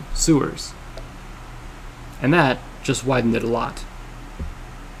Town sewers. And that just widened it a lot.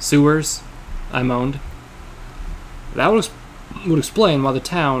 Sewers? I moaned. That would explain why the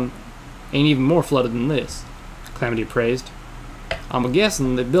town ain't even more flooded than this, Calamity praised. I'm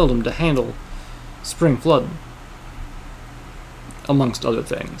guessing they build them to handle spring flooding, amongst other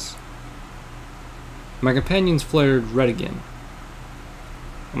things. My companions flared red again.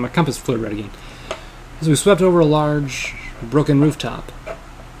 My compass flared red again. As we swept over a large, broken rooftop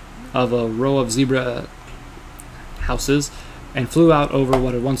of a row of zebra houses and flew out over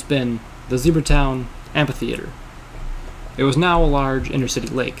what had once been the Zebra Town Amphitheater. It was now a large inner-city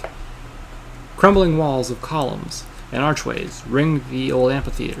lake. Crumbling walls of columns and archways ringed the old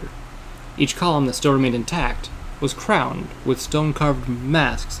amphitheater. Each column that still remained intact was crowned with stone-carved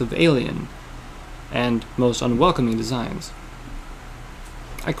masks of alien and most unwelcoming designs.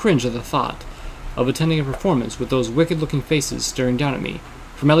 I cringed at the thought of attending a performance with those wicked-looking faces staring down at me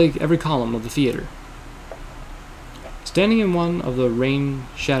from every column of the theater. Standing in one of the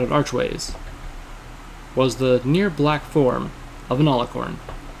rain-shadowed archways was the near-black form of an Alicorn.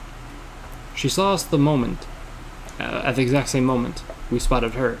 She saw us at the exact same moment we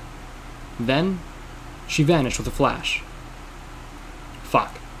spotted her. Then, she vanished with a flash.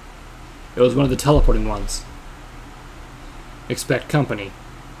 Fuck. It was one of the teleporting ones. Expect company,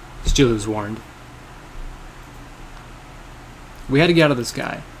 Steelers warned. We had to get out of the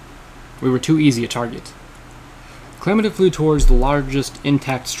sky. We were too easy a target. Calamity flew towards the largest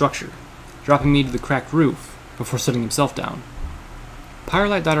intact structure, dropping me to the cracked roof before setting himself down.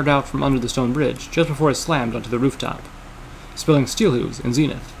 Pyrelight darted out from under the stone bridge just before it slammed onto the rooftop, spilling steel hooves and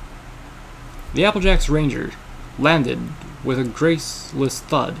zenith. The Applejack's Ranger landed with a graceless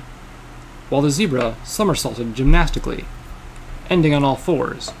thud, while the zebra somersaulted gymnastically, ending on all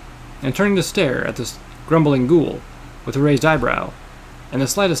fours, and turning to stare at this grumbling ghoul with a raised eyebrow and the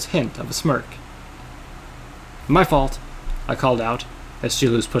slightest hint of a smirk. My fault, I called out as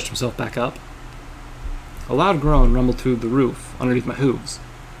Steelers pushed himself back up. A loud groan rumbled through the roof underneath my hooves.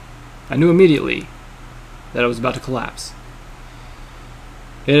 I knew immediately that it was about to collapse.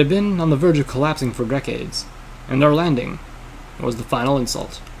 It had been on the verge of collapsing for decades, and our landing was the final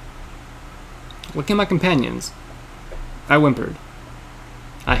insult. Looking at my companions, I whimpered.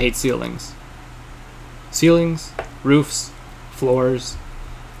 I hate ceilings. Ceilings, roofs, floors,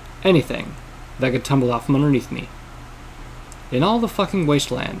 anything that could tumble out from underneath me. In all the fucking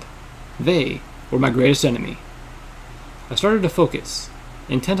wasteland, they were my greatest enemy. I started to focus,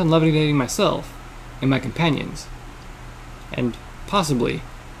 intent on levitating myself and my companions, and possibly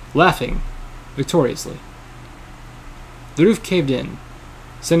laughing victoriously. The roof caved in,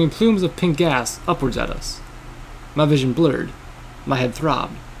 sending plumes of pink gas upwards at us. My vision blurred, my head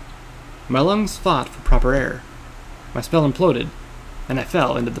throbbed. My lungs fought for proper air. My spell imploded, and I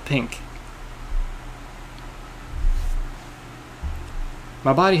fell into the pink.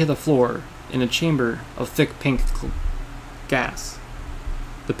 My body hit the floor in a chamber of thick pink gas.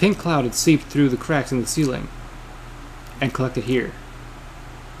 The pink cloud had seeped through the cracks in the ceiling and collected here.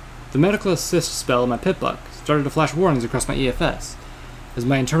 The medical assist spell in my pitbuck started to flash warnings across my EFS as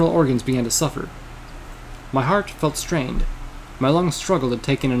my internal organs began to suffer. My heart felt strained, my lungs struggled to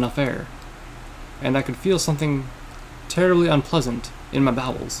take in enough air, and I could feel something terribly unpleasant in my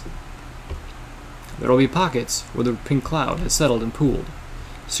bowels. There will be pockets where the pink cloud has settled and pooled,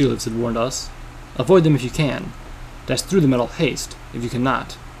 Steelix had warned us. Avoid them if you can. Dash through them at all haste if you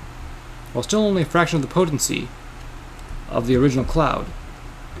cannot. While still only a fraction of the potency of the original cloud,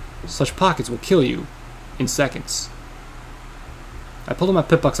 such pockets will kill you in seconds. I pulled up my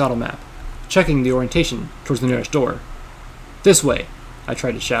Pip-Buck's auto map, checking the orientation towards the nearest door. This way, I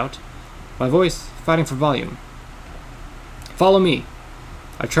tried to shout, my voice fighting for volume. Follow me.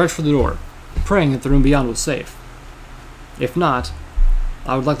 I charged for the door, praying that the room beyond was safe. If not,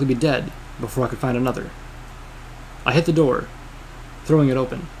 I would likely be dead before I could find another. I hit the door, throwing it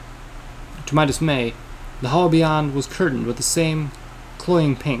open. To my dismay, the hall beyond was curtained with the same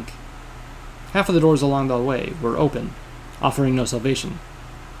cloying pink. Half of the doors along the way were open, offering no salvation.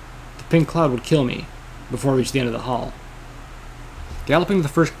 The pink cloud would kill me before I reached the end of the hall. Galloping to the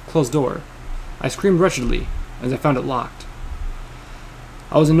first closed door, I screamed wretchedly as I found it locked.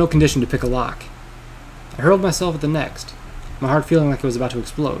 I was in no condition to pick a lock. I hurled myself at the next, my heart feeling like it was about to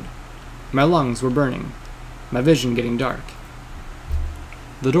explode. My lungs were burning, my vision getting dark.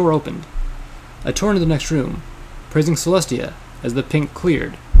 The door opened. I tore into the next room, praising Celestia as the pink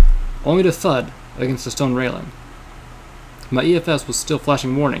cleared, only to thud against the stone railing. My EFS was still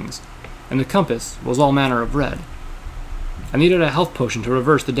flashing warnings, and the compass was all manner of red. I needed a health potion to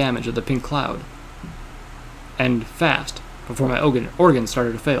reverse the damage of the pink cloud, and fast, before my organs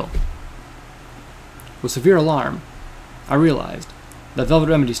started to fail. With severe alarm, I realized that Velvet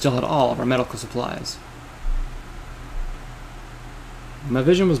Remedy still had all of our medical supplies. My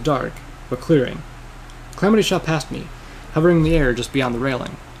vision was dark, but clearing. Calamity shot past me, hovering in the air just beyond the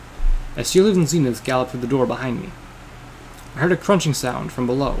railing, as Steelhooves and Zenith galloped through the door behind me. I heard a crunching sound from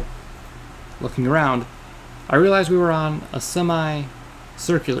below. Looking around, I realized we were on a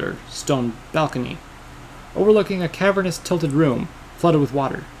semi-circular stone balcony, overlooking a cavernous tilted room flooded with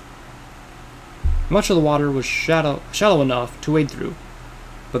water. Much of the water was shallow enough to wade through,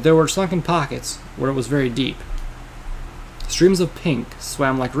 but there were sunken pockets where it was very deep. Streams of pink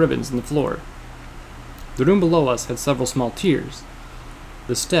swam like ribbons in the floor. The room below us had several small tiers,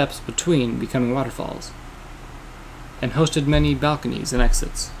 the steps between becoming waterfalls, and hosted many balconies and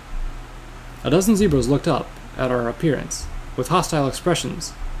exits. A dozen zebras looked up at our appearance, with hostile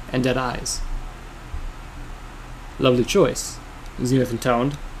expressions and dead eyes. Lovely choice, Zenith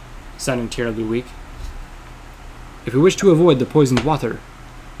intoned, sounding terribly weak. If we wish to avoid the poisoned water,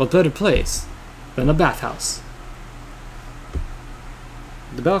 what better place than a bathhouse?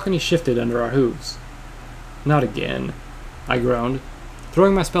 The balcony shifted under our hooves. Not again, I groaned,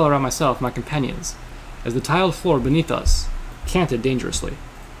 throwing my spell around myself and my companions, as the tiled floor beneath us canted dangerously.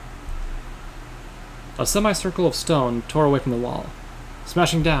 A semicircle of stone tore away from the wall,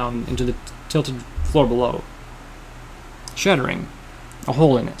 smashing down into the tilted floor below, shattering a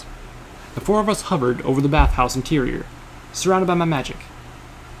hole in it. The four of us hovered over the bathhouse interior, surrounded by my magic.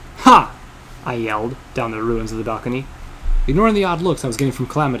 Ha! I yelled down the ruins of the balcony, ignoring the odd looks I was getting from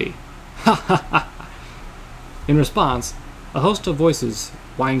Calamity. Ha ha ha! In response, a host of voices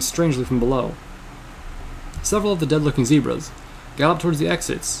whined strangely from below. Several of the dead-looking zebras galloped towards the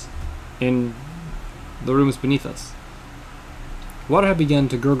exits in the rooms beneath us. Water had begun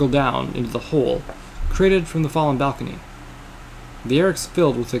to gurgle down into the hole created from the fallen balcony. The air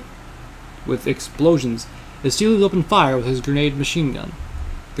filled with explosions as Steelhooves opened fire with his grenade machine gun,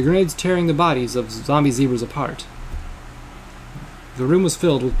 the grenades tearing the bodies of zombie zebras apart. The room was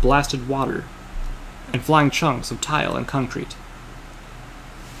filled with blasted water and flying chunks of tile and concrete.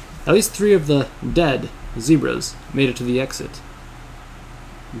 At least 3 of the dead zebras made it to the exit,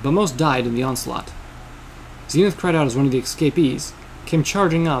 but most died in the onslaught. Zenith cried out as one of the escapees came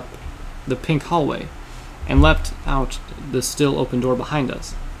charging up the pink hallway and leapt out the still open door behind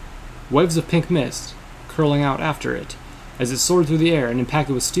us. Waves of pink mist curling out after it as it soared through the air and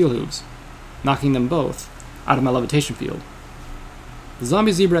impacted with Steelhooves, knocking them both out of my levitation field. The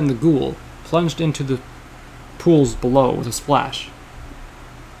zombie zebra and the ghoul plunged into the pools below with a splash.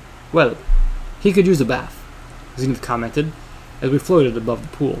 Well, he could use a bath, Zenith commented as we floated above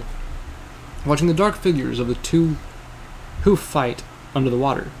the pool, watching the dark figures of the 2 who fight under the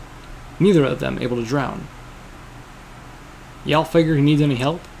water, neither of them able to drown. Y'all figure he needs any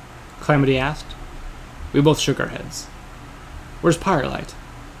help? Calamity asked. We both shook our heads. Where's Firelight?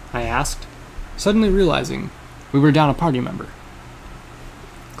 I asked, suddenly realizing we were down a party member.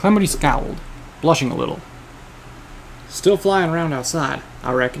 Calamity scowled, blushing a little. Still flying around outside,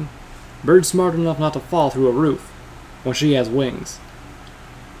 I reckon. Bird smart enough not to fall through a roof when she has wings.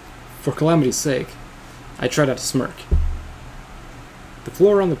 For Calamity's sake, I tried not to smirk. The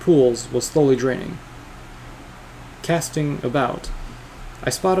floor around the pools was slowly draining. Casting about,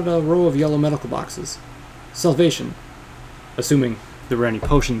 I spotted a row of yellow medical boxes. Salvation, assuming there were any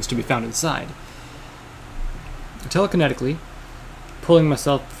potions to be found inside. Telekinetically, pulling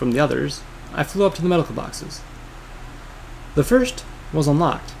myself from the others, I flew up to the medical boxes. The first was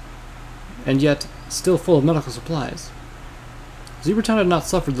unlocked, and yet still full of medical supplies. Zebratown had not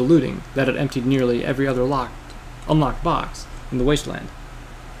suffered the looting that had emptied nearly every other unlocked box in the wasteland.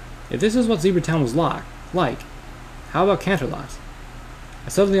 If this is what Zebratown was like, How about Canterlot? I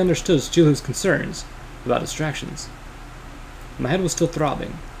suddenly understood Steelhoof's concerns about distractions. My head was still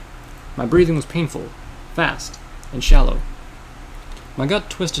throbbing. My breathing was painful, fast, and shallow. My gut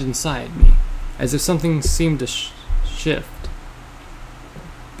twisted inside me, as if something seemed to shift,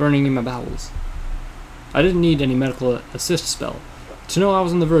 burning in my bowels. I didn't need any medical assist spell to know I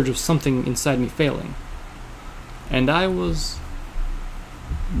was on the verge of something inside me failing. And I was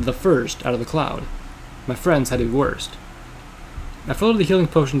the first out of the cloud. My friends had it worst. I floated the healing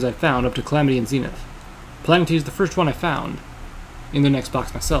potions I found up to Calamity and Zenith, planning to use the first one I found in the next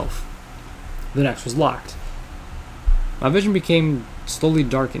box myself. The next was locked. My vision became slowly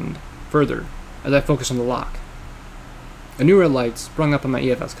darkened further as I focused on the lock. A new red light sprung up on my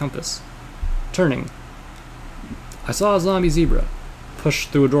EFS compass. Turning, I saw a zombie zebra push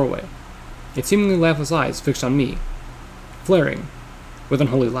through a doorway, its seemingly lifeless eyes fixed on me, flaring with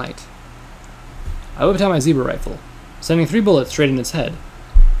unholy light. I whipped out my zebra rifle, sending 3 bullets straight in its head.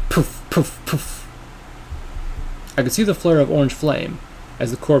 Poof, poof, poof. I could see the flare of orange flame as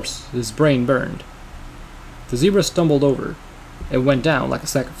the corpse's brain burned. The zebra stumbled over and went down like a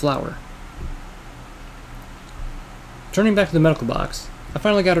sack of flour. Turning back to the medical box, I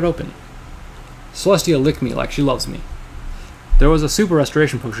finally got it open. Celestia licked me like she loves me. There was a super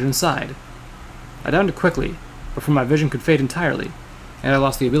restoration potion inside. I downed it quickly, before my vision could fade entirely, and I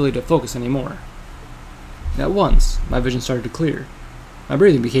lost the ability to focus anymore. At once, my vision started to clear. My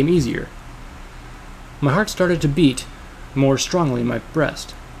breathing became easier. My heart started to beat more strongly in my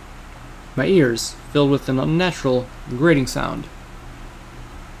breast. My ears filled with an unnatural, grating sound.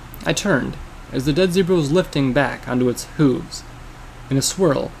 I turned, as the dead zebra was lifting back onto its hooves, in a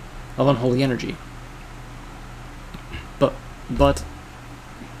swirl of unholy energy. But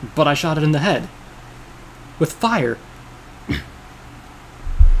I shot it in the head. With fire!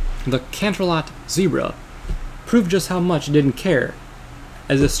 The Canterlot zebra proved just how much it didn't care,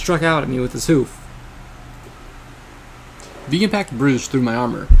 as it struck out at me with its hoof. The impact bruised through my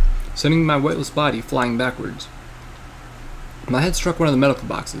armor, sending my weightless body flying backwards. My head struck one of the medical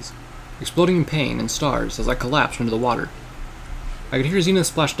boxes, exploding in pain and stars as I collapsed into the water. I could hear Zenith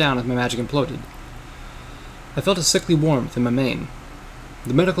splash down as my magic imploded. I felt a sickly warmth in my mane.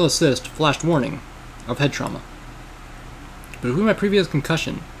 The medical assist flashed warning of head trauma. But between my previous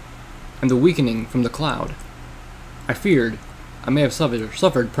concussion and the weakening from the cloud, I feared I may have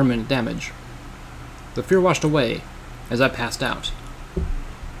suffered permanent damage. The fear washed away as I passed out.